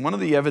case. And one of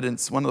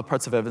the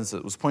parts of evidence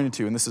that was pointed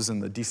to, and this is in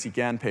the DC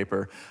GAN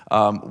paper,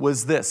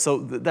 was this. So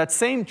that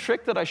same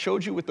trick that I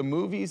showed you with the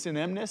movies in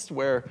MNIST,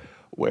 where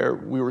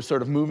we were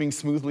sort of moving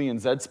smoothly in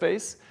Z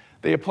space,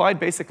 they applied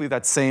basically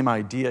that same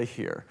idea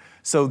here.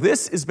 So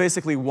this is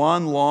basically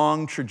one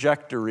long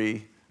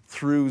trajectory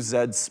through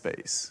Z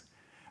space.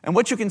 And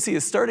what you can see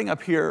is starting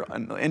up here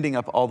and ending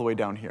up all the way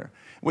down here.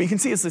 What you can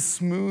see is this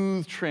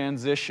smooth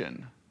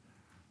transition,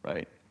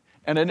 right?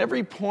 And at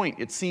every point,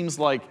 it seems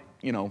like,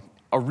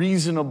 a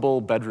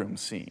reasonable bedroom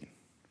scene.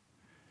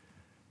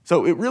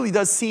 So it really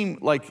does seem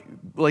like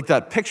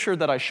that picture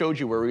that I showed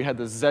you where we had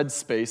this Z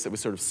space that was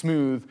sort of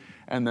smooth,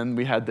 and then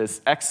we had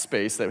this X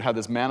space that had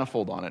this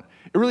manifold on it.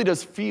 It really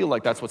does feel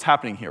like that's what's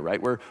happening here,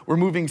 right? We're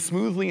moving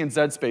smoothly in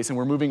Z space, and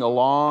we're moving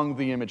along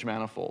the image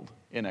manifold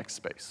in X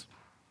space.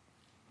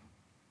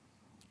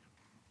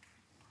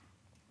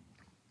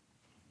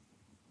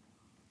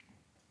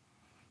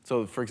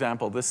 So for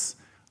example, this,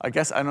 I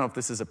guess, I don't know if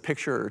this is a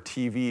picture or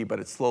TV, but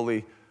it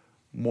slowly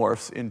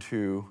morphs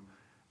into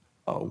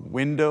a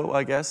window,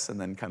 I guess, and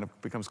then kind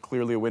of becomes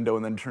clearly a window,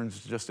 and then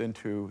turns just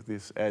into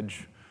this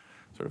edge,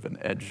 sort of an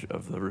edge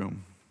of the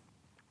room.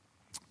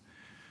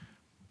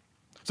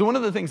 So one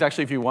of the things,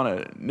 actually, if you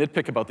want to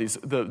nitpick about these,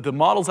 the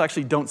models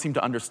actually don't seem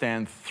to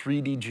understand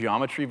 3D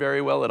geometry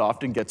very well. It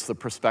often gets the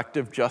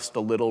perspective just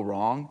a little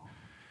wrong.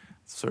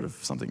 It's sort of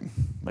something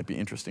might be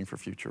interesting for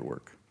future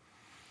work.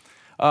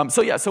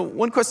 So yeah, so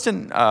one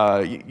question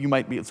you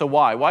might be, so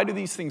why? Why do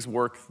these things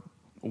work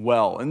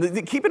well?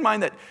 And keep in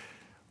mind that,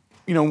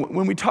 you know,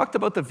 when we talked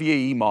about the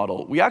VAE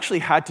model, we actually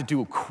had to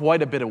do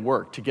quite a bit of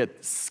work to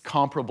get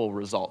comparable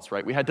results,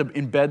 right? We had to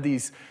embed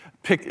these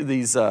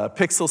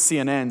pixel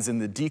CNNs in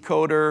the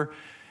decoder,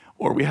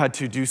 or we had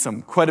to do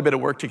quite a bit of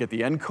work to get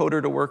the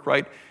encoder to work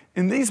right.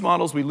 In these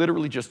models, we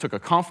literally just took a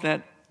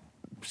ConfNet,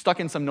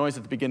 stuck in some noise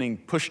at the beginning,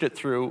 pushed it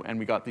through, and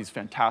we got these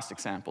fantastic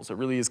samples. It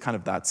really is kind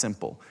of that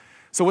simple.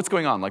 So what's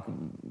going on? Like,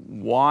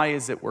 why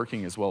is it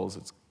working as well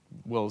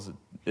as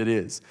it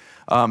is?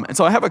 And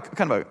so I have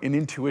kind of an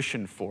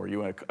intuition for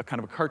you, a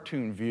kind of a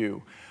cartoon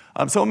view.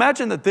 So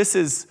imagine that this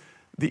is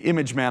the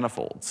image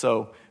manifold.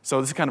 So this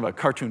is kind of a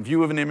cartoon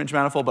view of an image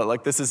manifold, but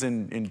like this is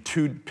in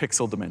 2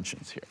 pixel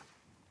dimensions here.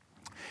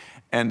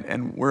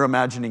 And we're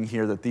imagining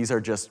here that these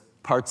are just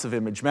parts of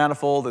image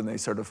manifold, and they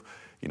sort of,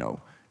 you know,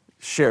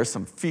 share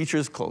some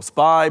features close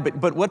by.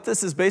 But what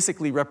this is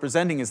basically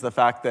representing is the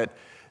fact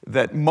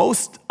that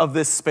most of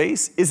this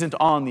space isn't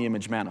on the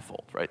image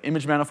manifold, right?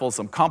 Image manifold is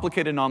some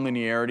complicated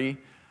nonlinearity,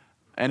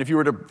 and if you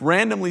were to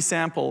randomly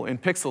sample in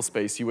pixel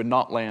space, you would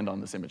not land on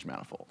this image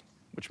manifold,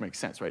 which makes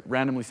sense, right?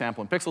 Randomly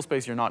sample in pixel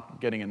space, you're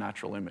not getting a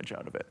natural image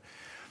out of it.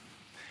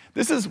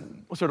 This is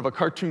sort of a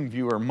cartoon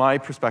view, or my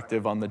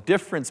perspective, on the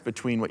difference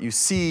between what you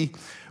see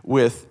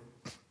with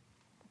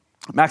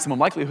maximum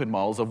likelihood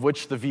models, of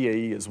which the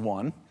VAE is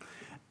one,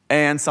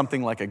 and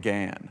something like a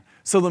GAN.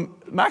 So the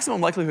maximum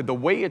likelihood, the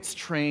way it's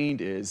trained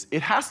is,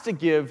 it has to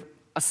give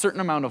a certain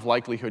amount of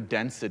likelihood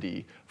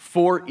density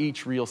for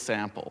each real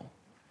sample.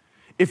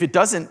 If it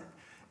doesn't,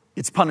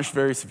 it's punished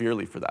very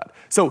severely for that.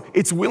 So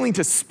it's willing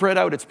to spread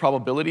out its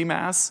probability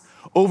mass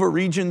over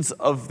regions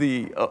of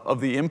the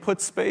input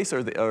space, or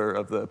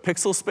of the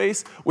pixel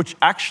space, which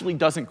actually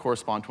doesn't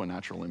correspond to a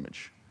natural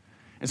image.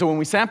 And so when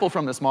we sample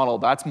from this model,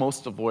 that's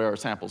most of where our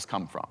samples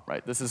come from,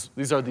 right?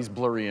 These are these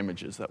blurry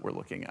images that we're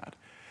looking at.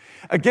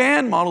 A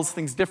GAN models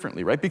things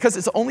differently, right? Because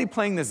it's only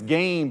playing this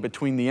game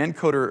between the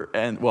encoder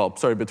and, well,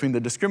 sorry, between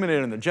the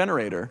discriminator and the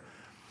generator.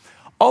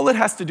 All it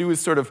has to do is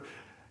sort of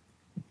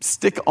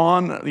stick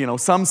on, you know,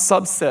 some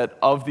subset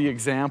of the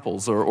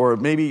examples, or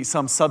maybe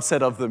some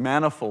subset of the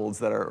manifolds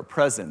that are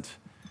present,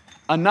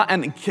 and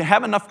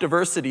have enough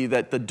diversity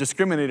that the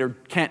discriminator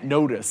can't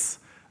notice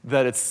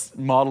that it's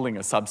modeling a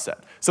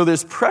subset. So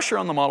there's pressure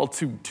on the model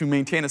to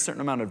maintain a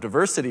certain amount of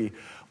diversity,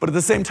 but at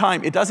the same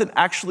time, it doesn't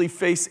actually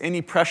face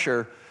any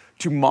pressure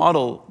to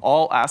model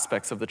all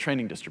aspects of the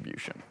training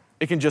distribution.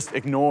 It can just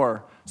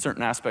ignore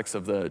certain aspects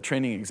of the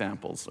training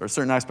examples, or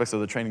certain aspects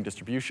of the training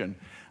distribution,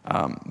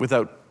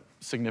 without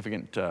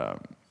significant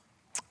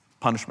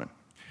punishment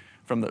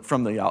from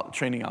the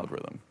training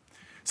algorithm.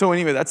 So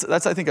anyway,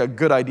 that's I think a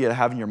good idea to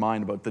have in your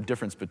mind about the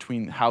difference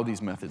between how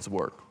these methods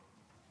work.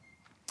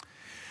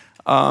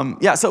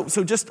 Yeah, so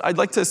just I'd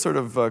like to sort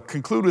of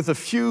conclude with a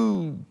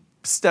few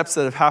steps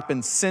that have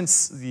happened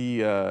since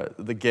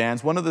the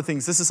GANs. One of the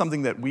things, this is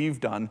something that we've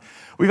done.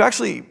 We've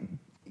actually,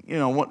 you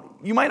know,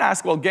 you might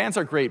ask, well, GANs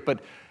are great, but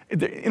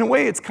in a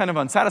way it's kind of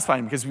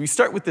unsatisfying, because we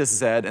start with this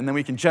Z and then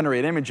we can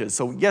generate images.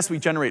 So yes, we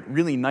generate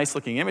really nice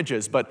looking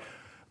images, but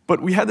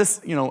we had this,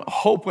 you know,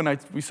 hope when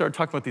we started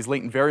talking about these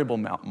latent variable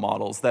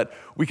models that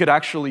we could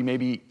actually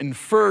maybe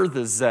infer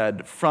the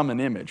Z from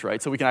an image,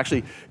 right? So we can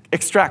actually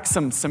extract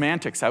some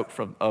semantics out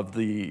of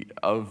the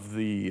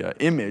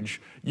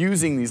image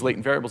using these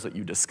latent variables that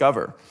you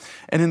discover.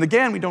 And in the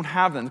GAN, we don't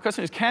have them. The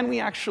question is, can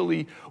we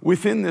actually,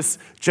 within this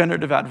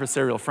generative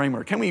adversarial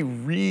framework, can we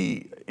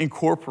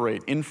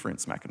reincorporate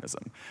inference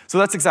mechanism? So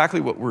that's exactly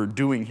what we're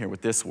doing here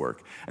with this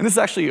work. And this is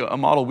actually a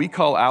model we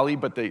call ALI,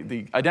 but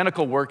the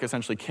identical work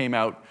essentially came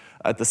out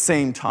at the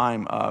same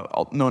time,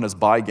 known as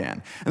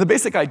BiGAN. And the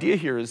basic idea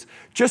here is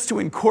just to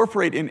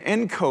incorporate an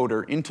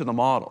encoder into the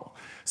model.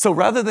 So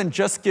rather than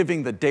just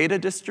giving the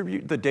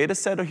data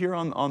set here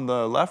on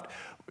the left,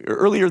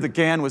 earlier the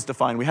GAN was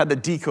defined, we had the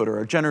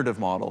decoder, a generative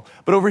model,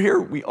 but over here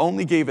we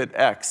only gave it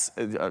X,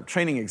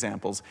 training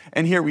examples,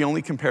 and here we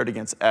only compared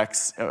against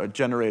X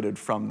generated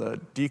from the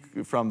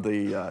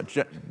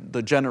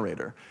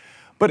generator.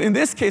 But in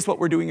this case, what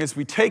we're doing is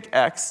we take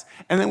X,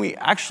 and then we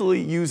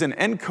actually use an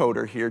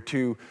encoder here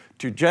to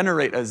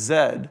generate a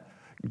Z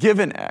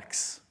given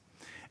X.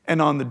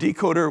 And on the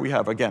decoder, we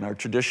have, again, our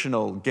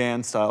traditional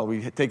GAN style.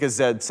 We take a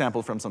Z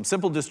sample from some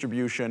simple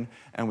distribution,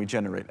 and we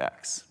generate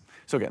X.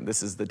 So again,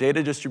 this is the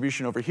data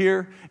distribution over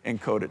here,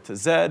 encode it to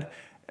Z,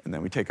 and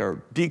then we take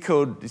our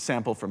decode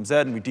sample from Z,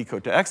 and we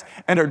decode to X.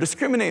 And our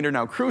discriminator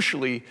now,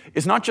 crucially,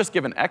 is not just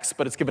given X,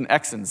 but it's given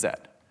X and Z.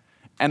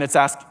 And it's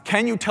asked,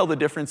 can you tell the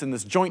difference in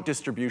this joint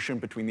distribution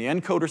between the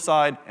encoder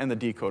side and the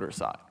decoder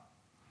side?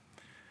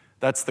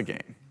 That's the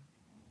game.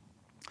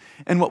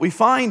 And what we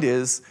find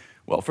is,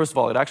 well, first of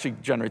all, it actually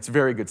generates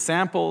very good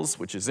samples,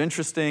 which is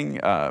interesting.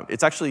 It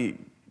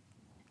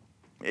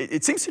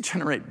seems to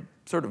generate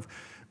sort of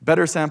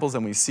better samples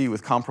than we see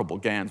with comparable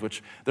GANs,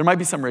 which there might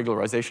be some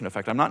regularization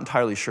effect. I'm not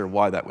entirely sure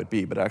why that would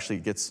be, but it actually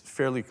gets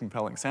fairly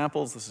compelling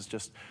samples. This is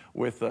just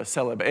with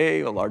Celeb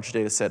A, a large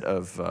data set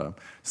of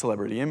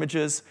celebrity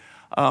images.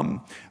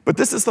 But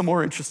this is the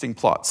more interesting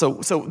plot.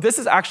 So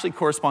this actually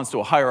corresponds to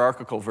a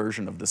hierarchical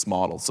version of this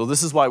model. So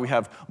this is why we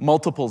have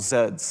multiple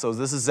Zs. So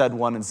this is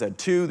Z1 and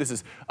Z2. This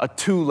is a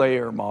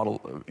two-layer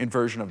model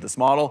inversion of this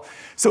model.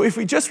 So if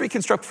we just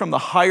reconstruct from the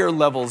higher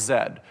level Z,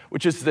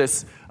 which is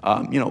this,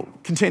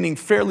 containing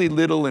fairly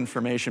little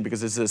information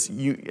because it's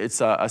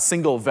a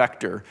single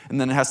vector, and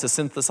then it has to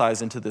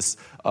synthesize into this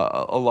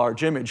a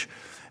large image.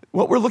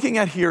 What we're looking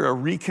at here are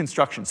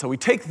reconstructions. So we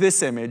take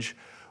this image,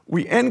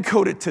 we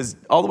encode it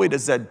all the way to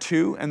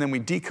Z2, and then we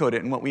decode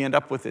it, and what we end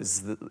up with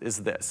is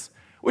this,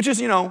 which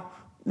is,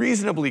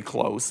 reasonably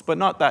close, but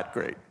not that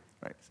great,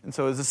 right? And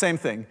so it's the same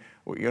thing,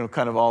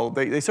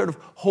 they sort of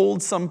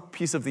hold some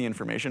piece of the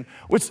information,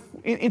 which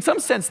in some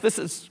sense, this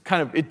is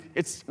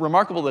it's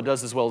remarkable that it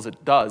does as well as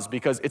it does,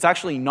 because it's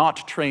actually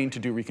not trained to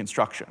do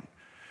reconstruction.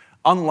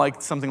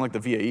 Unlike something like the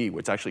VAE,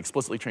 which is actually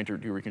explicitly trained to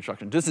do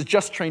reconstruction. This is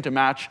just trained to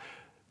match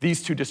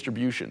these two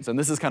distributions. And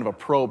this is kind of a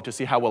probe to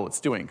see how well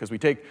it's doing, because we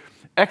take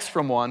X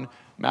from one,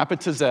 map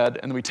it to Z, and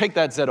then we take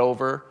that Z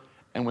over,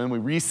 and when we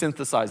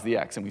resynthesize the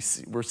X, and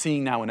we're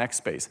seeing now an X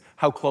space,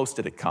 how close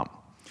did it come?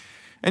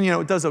 And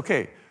it does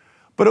okay.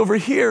 But over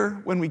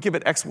here, when we give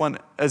it Z1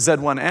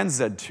 and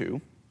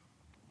Z2,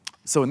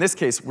 so in this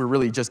case, we're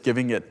really just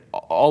giving it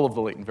all of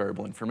the latent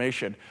variable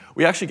information,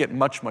 we actually get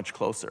much, much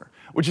closer,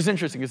 which is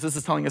interesting, because this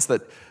is telling us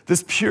that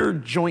this pure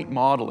joint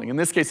modeling, in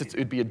this case,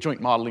 it'd be a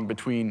joint modeling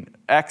between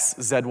X,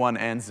 Z1,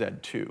 and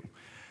Z2,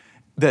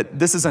 that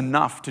this is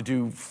enough to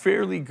do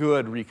fairly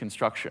good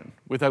reconstruction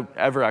without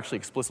ever actually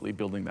explicitly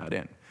building that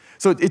in.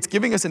 So it's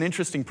giving us an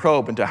interesting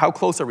probe into how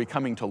close are we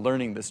coming to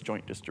learning this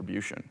joint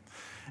distribution.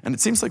 And it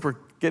seems like we're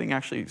getting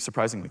actually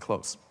surprisingly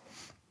close.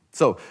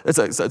 So it's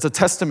a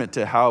testament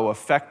to how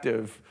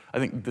effective I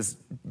think this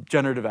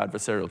generative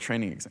adversarial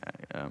training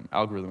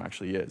algorithm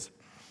actually is.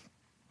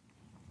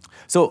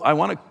 So I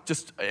want to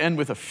just end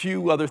with a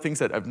few other things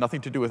that have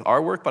nothing to do with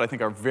our work, but I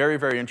think are very,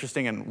 very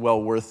interesting and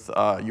well worth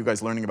you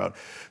guys learning about.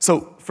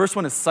 So first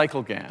one is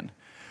CycleGAN.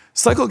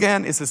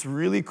 CycleGAN is this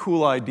really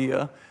cool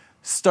idea,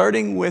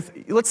 starting with,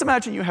 let's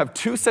imagine you have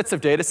two sets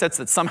of data sets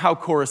that somehow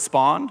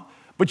correspond,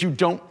 but you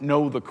don't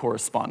know the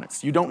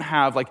correspondence. You don't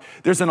have,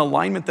 there's an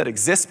alignment that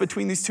exists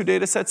between these two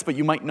data sets, but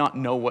you might not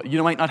know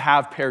you might not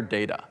have paired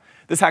data.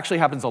 This actually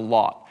happens a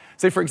lot.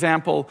 Say, for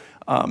example,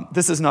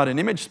 this is not an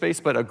image space,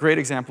 but a great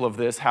example of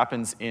this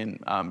happens in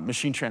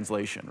machine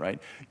translation, right?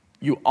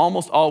 You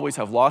almost always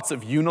have lots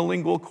of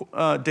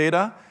unilingual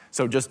data,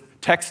 so just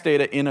text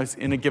data in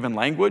a given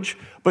language,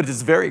 but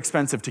it's very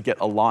expensive to get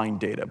aligned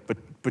data,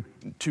 but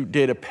to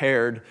data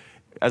paired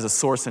as a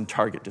source and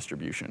target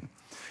distribution.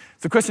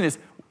 So the question is,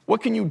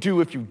 what can you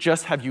do if you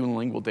just have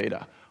unilingual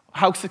data?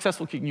 How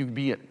successful can you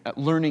be at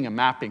learning a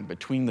mapping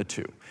between the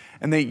two?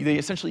 And they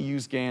essentially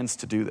use GANs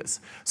to do this.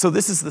 So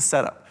this is the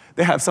setup.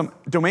 They have some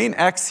domain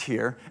X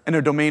here and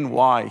a domain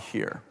Y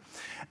here.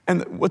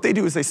 And what they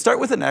do is they start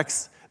with an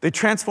X, they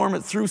transform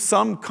it through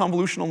some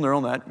convolutional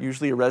neural net,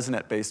 usually a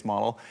ResNet-based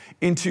model,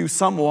 into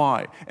some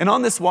Y. And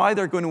on this Y,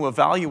 they're going to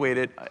evaluate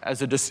it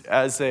as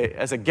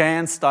a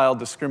GAN-style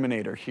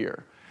discriminator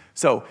here.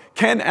 So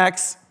can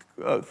X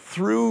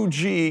through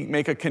G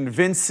make a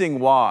convincing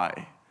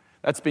Y?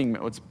 That's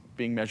what's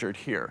being measured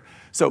here.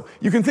 So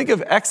you can think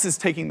of X as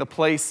taking the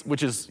place,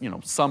 which is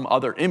some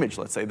other image,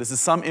 let's say. This is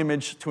some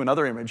image to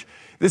another image.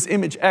 This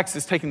image X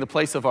is taking the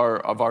place of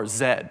our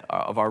Z,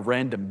 of our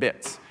random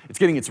bits. It's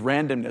getting its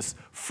randomness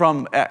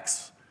from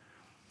X.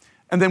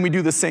 And then we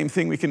do the same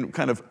thing. We can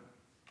kind of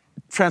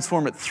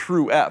transform it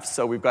through F.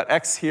 So we've got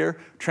X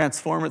here,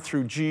 transform it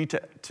through G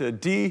to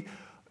D,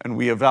 and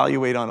we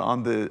evaluate on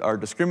our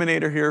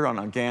discriminator here on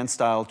a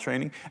GAN-style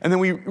training. And then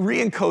we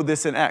re-encode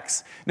this in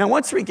X. Now,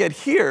 once we get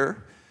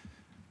here,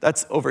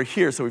 that's over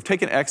here. So we've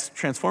taken X,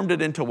 transformed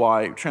it into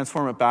Y,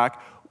 transform it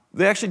back.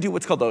 They actually do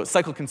what's called the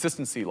cycle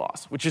consistency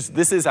loss,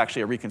 this is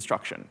actually a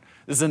reconstruction.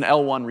 This is an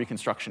L1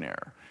 reconstruction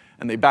error.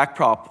 And they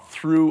backprop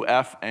through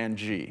F and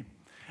G.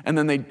 And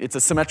then it's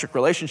a symmetric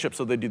relationship,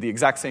 so they do the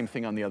exact same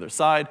thing on the other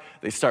side.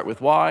 They start with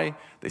Y,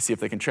 they see if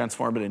they can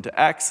transform it into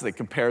X, they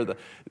compare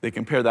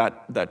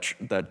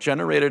that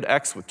generated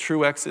X with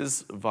true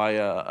X's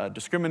via a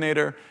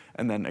discriminator,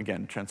 and then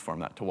again transform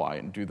that to Y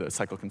and do the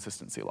cycle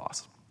consistency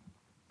loss.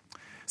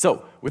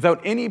 So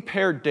without any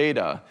paired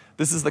data,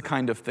 this is the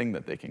kind of thing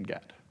that they can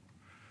get.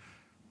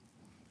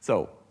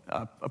 So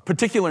a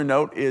particular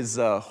note is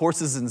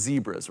horses and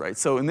zebras, right?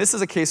 So, and this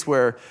is a case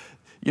where,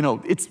 you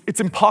know, it's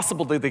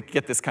impossible to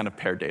get this kind of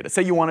paired data.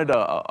 Say you wanted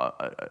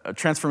a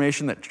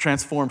transformation that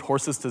transformed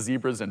horses to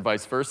zebras and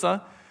vice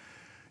versa.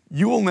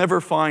 You will never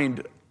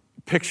find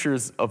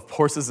pictures of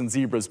horses and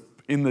zebras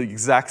in the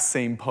exact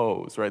same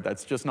pose, right?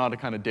 That's just not a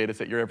kind of data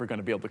set you're ever going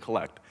to be able to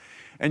collect.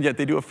 And yet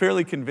they do a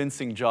fairly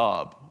convincing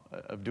job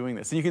of doing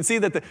this. And you can see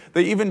that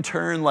they even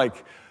turn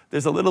like,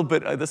 there's a little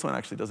bit, this one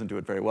actually doesn't do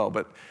it very well,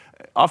 but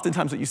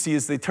oftentimes what you see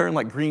is they turn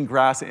like green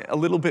grass a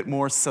little bit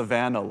more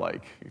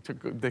savanna-like.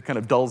 They kind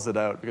of dulls it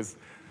out because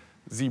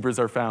zebras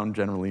are found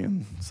generally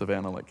in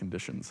savanna-like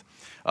conditions.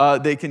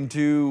 They can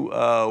do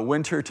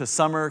winter to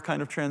summer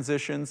kind of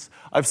transitions.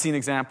 I've seen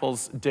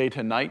examples day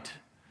to night.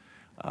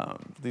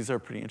 These are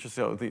pretty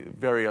interesting, so the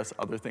various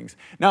other things.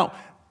 Now,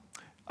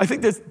 I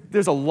think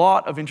there's a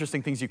lot of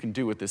interesting things you can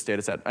do with this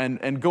data set.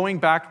 And going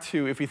back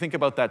to, if you think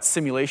about that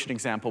simulation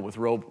example with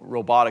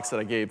robotics that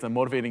I gave, the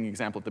motivating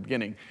example at the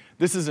beginning,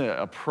 this is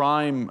a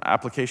prime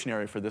application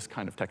area for this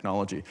kind of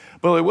technology.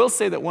 But I will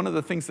say that one of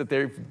the things that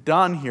they've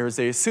done here is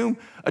they assume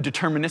a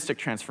deterministic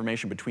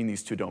transformation between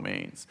these two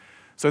domains.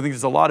 So I think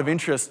there's a lot of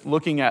interest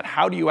looking at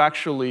how do you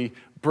actually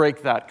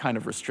break that kind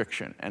of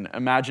restriction and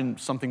imagine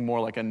something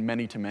more like a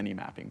many-to-many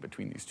mapping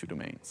between these two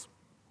domains.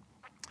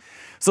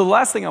 So the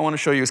last thing I want to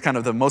show you is kind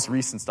of the most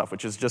recent stuff,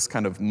 which is just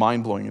kind of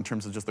mind-blowing in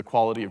terms of just the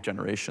quality of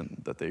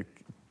generation that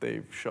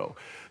they show.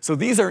 So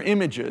these are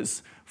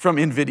images from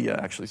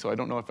NVIDIA, actually. So I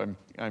don't know if I'm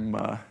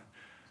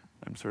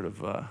sort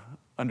of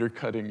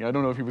undercutting. I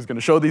don't know if he was going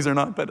to show these or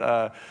not,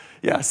 but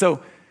yeah.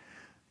 So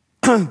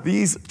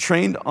these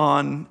trained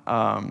on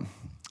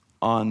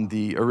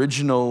the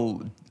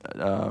original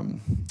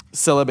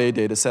Celebi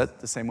data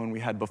set, the same one we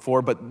had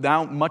before, but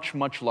now much,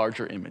 much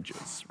larger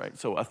images, right?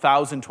 So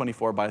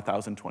 1,024 by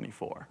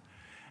 1,024.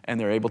 And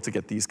they're able to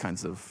get these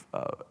kinds of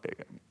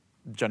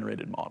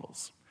generated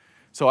models.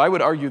 So I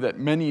would argue that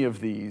many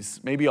of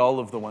these, maybe all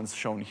of the ones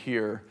shown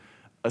here,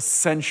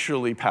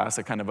 essentially pass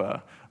a kind of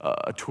a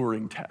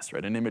Turing test,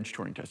 right? An image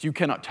Turing test. You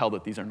cannot tell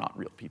that these are not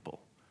real people.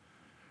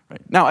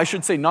 Right. Now, I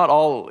should say not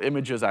all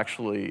images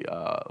actually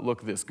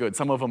look this good.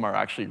 Some of them are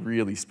actually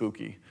really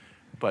spooky.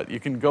 But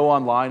you can go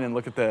online and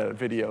look at the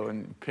video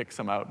and pick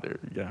some out there,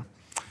 yeah.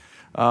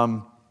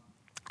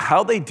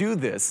 How they do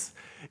this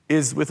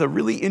is with a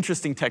really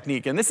interesting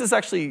technique. And this is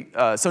actually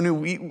so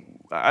new.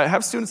 I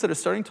have students that are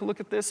starting to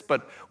look at this,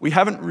 but we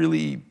haven't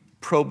really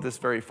probed this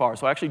very far.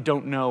 So I actually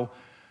don't know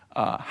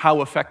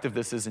how effective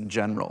this is in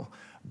general.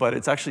 But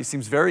it actually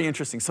seems very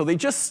interesting. So they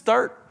just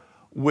start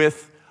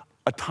with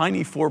a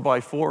tiny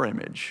 4x4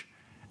 image.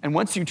 And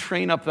once you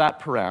train up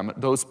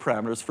those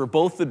parameters for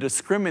both the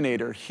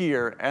discriminator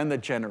here and the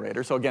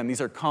generator, so again, these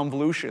are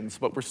convolutions,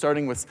 but we're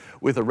starting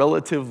with a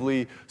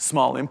relatively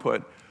small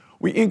input.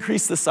 We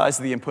increase the size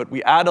of the input,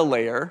 we add a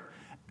layer,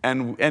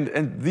 and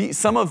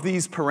some of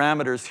these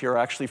parameters here are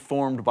actually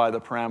formed by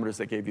the parameters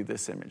that gave you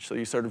this image. So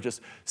you sort of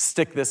just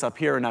stick this up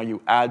here, and now you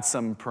add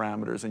some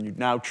parameters, and you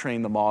now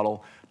train the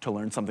model to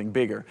learn something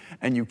bigger.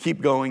 And you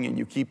keep going, and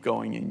you keep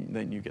going, and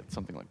then you get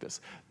something like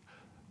this.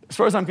 As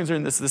far as I'm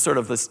concerned, this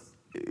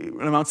it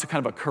amounts to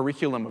kind of a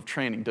curriculum of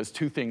training, does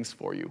two things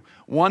for you.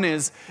 One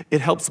is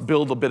it helps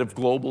build a bit of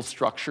global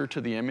structure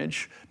to the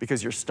image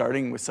because you're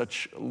starting with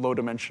such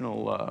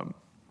low-dimensional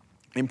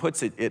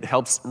inputs. It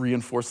helps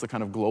reinforce the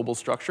kind of global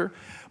structure.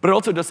 But it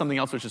also does something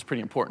else which is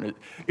pretty important.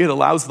 It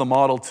allows the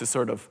model to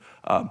sort of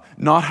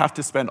not have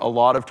to spend a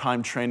lot of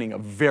time training a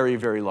very,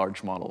 very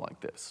large model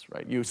like this,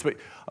 right?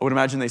 I would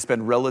imagine they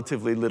spend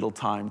relatively little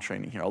time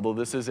training here, although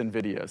this is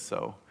NVIDIA,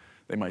 so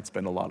they might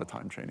spend a lot of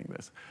time training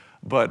this.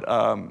 But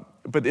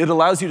it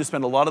allows you to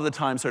spend a lot of the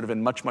time sort of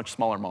in much, much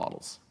smaller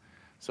models.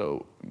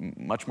 So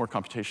much more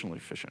computationally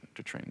efficient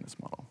to train this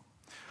model.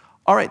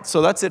 All right,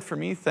 so that's it for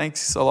me.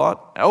 Thanks a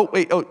lot.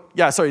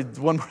 Yeah, sorry,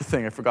 one more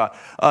thing I forgot.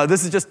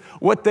 This is just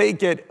what they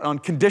get on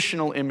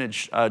conditional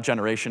image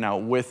generation now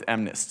with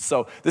MNIST.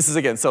 So this is,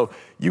 again, so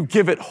you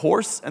give it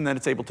horse, and then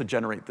it's able to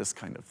generate this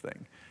kind of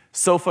thing.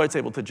 Sofa, it's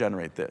able to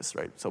generate this,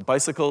 right? So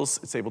bicycles,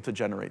 it's able to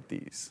generate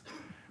these,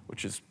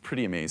 which is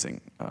pretty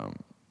amazing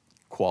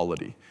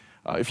quality.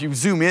 If you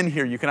zoom in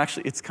here, you can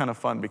actually, it's kind of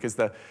fun because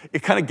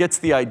it kind of gets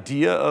the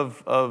idea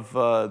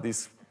of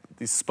these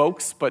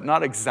spokes, but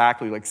not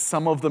exactly. Like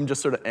some of them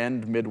just sort of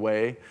end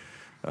midway,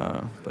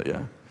 but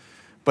yeah.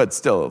 But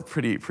still,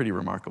 pretty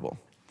remarkable.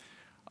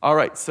 All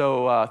right,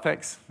 so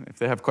thanks. If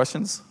they have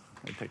questions,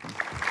 I take them.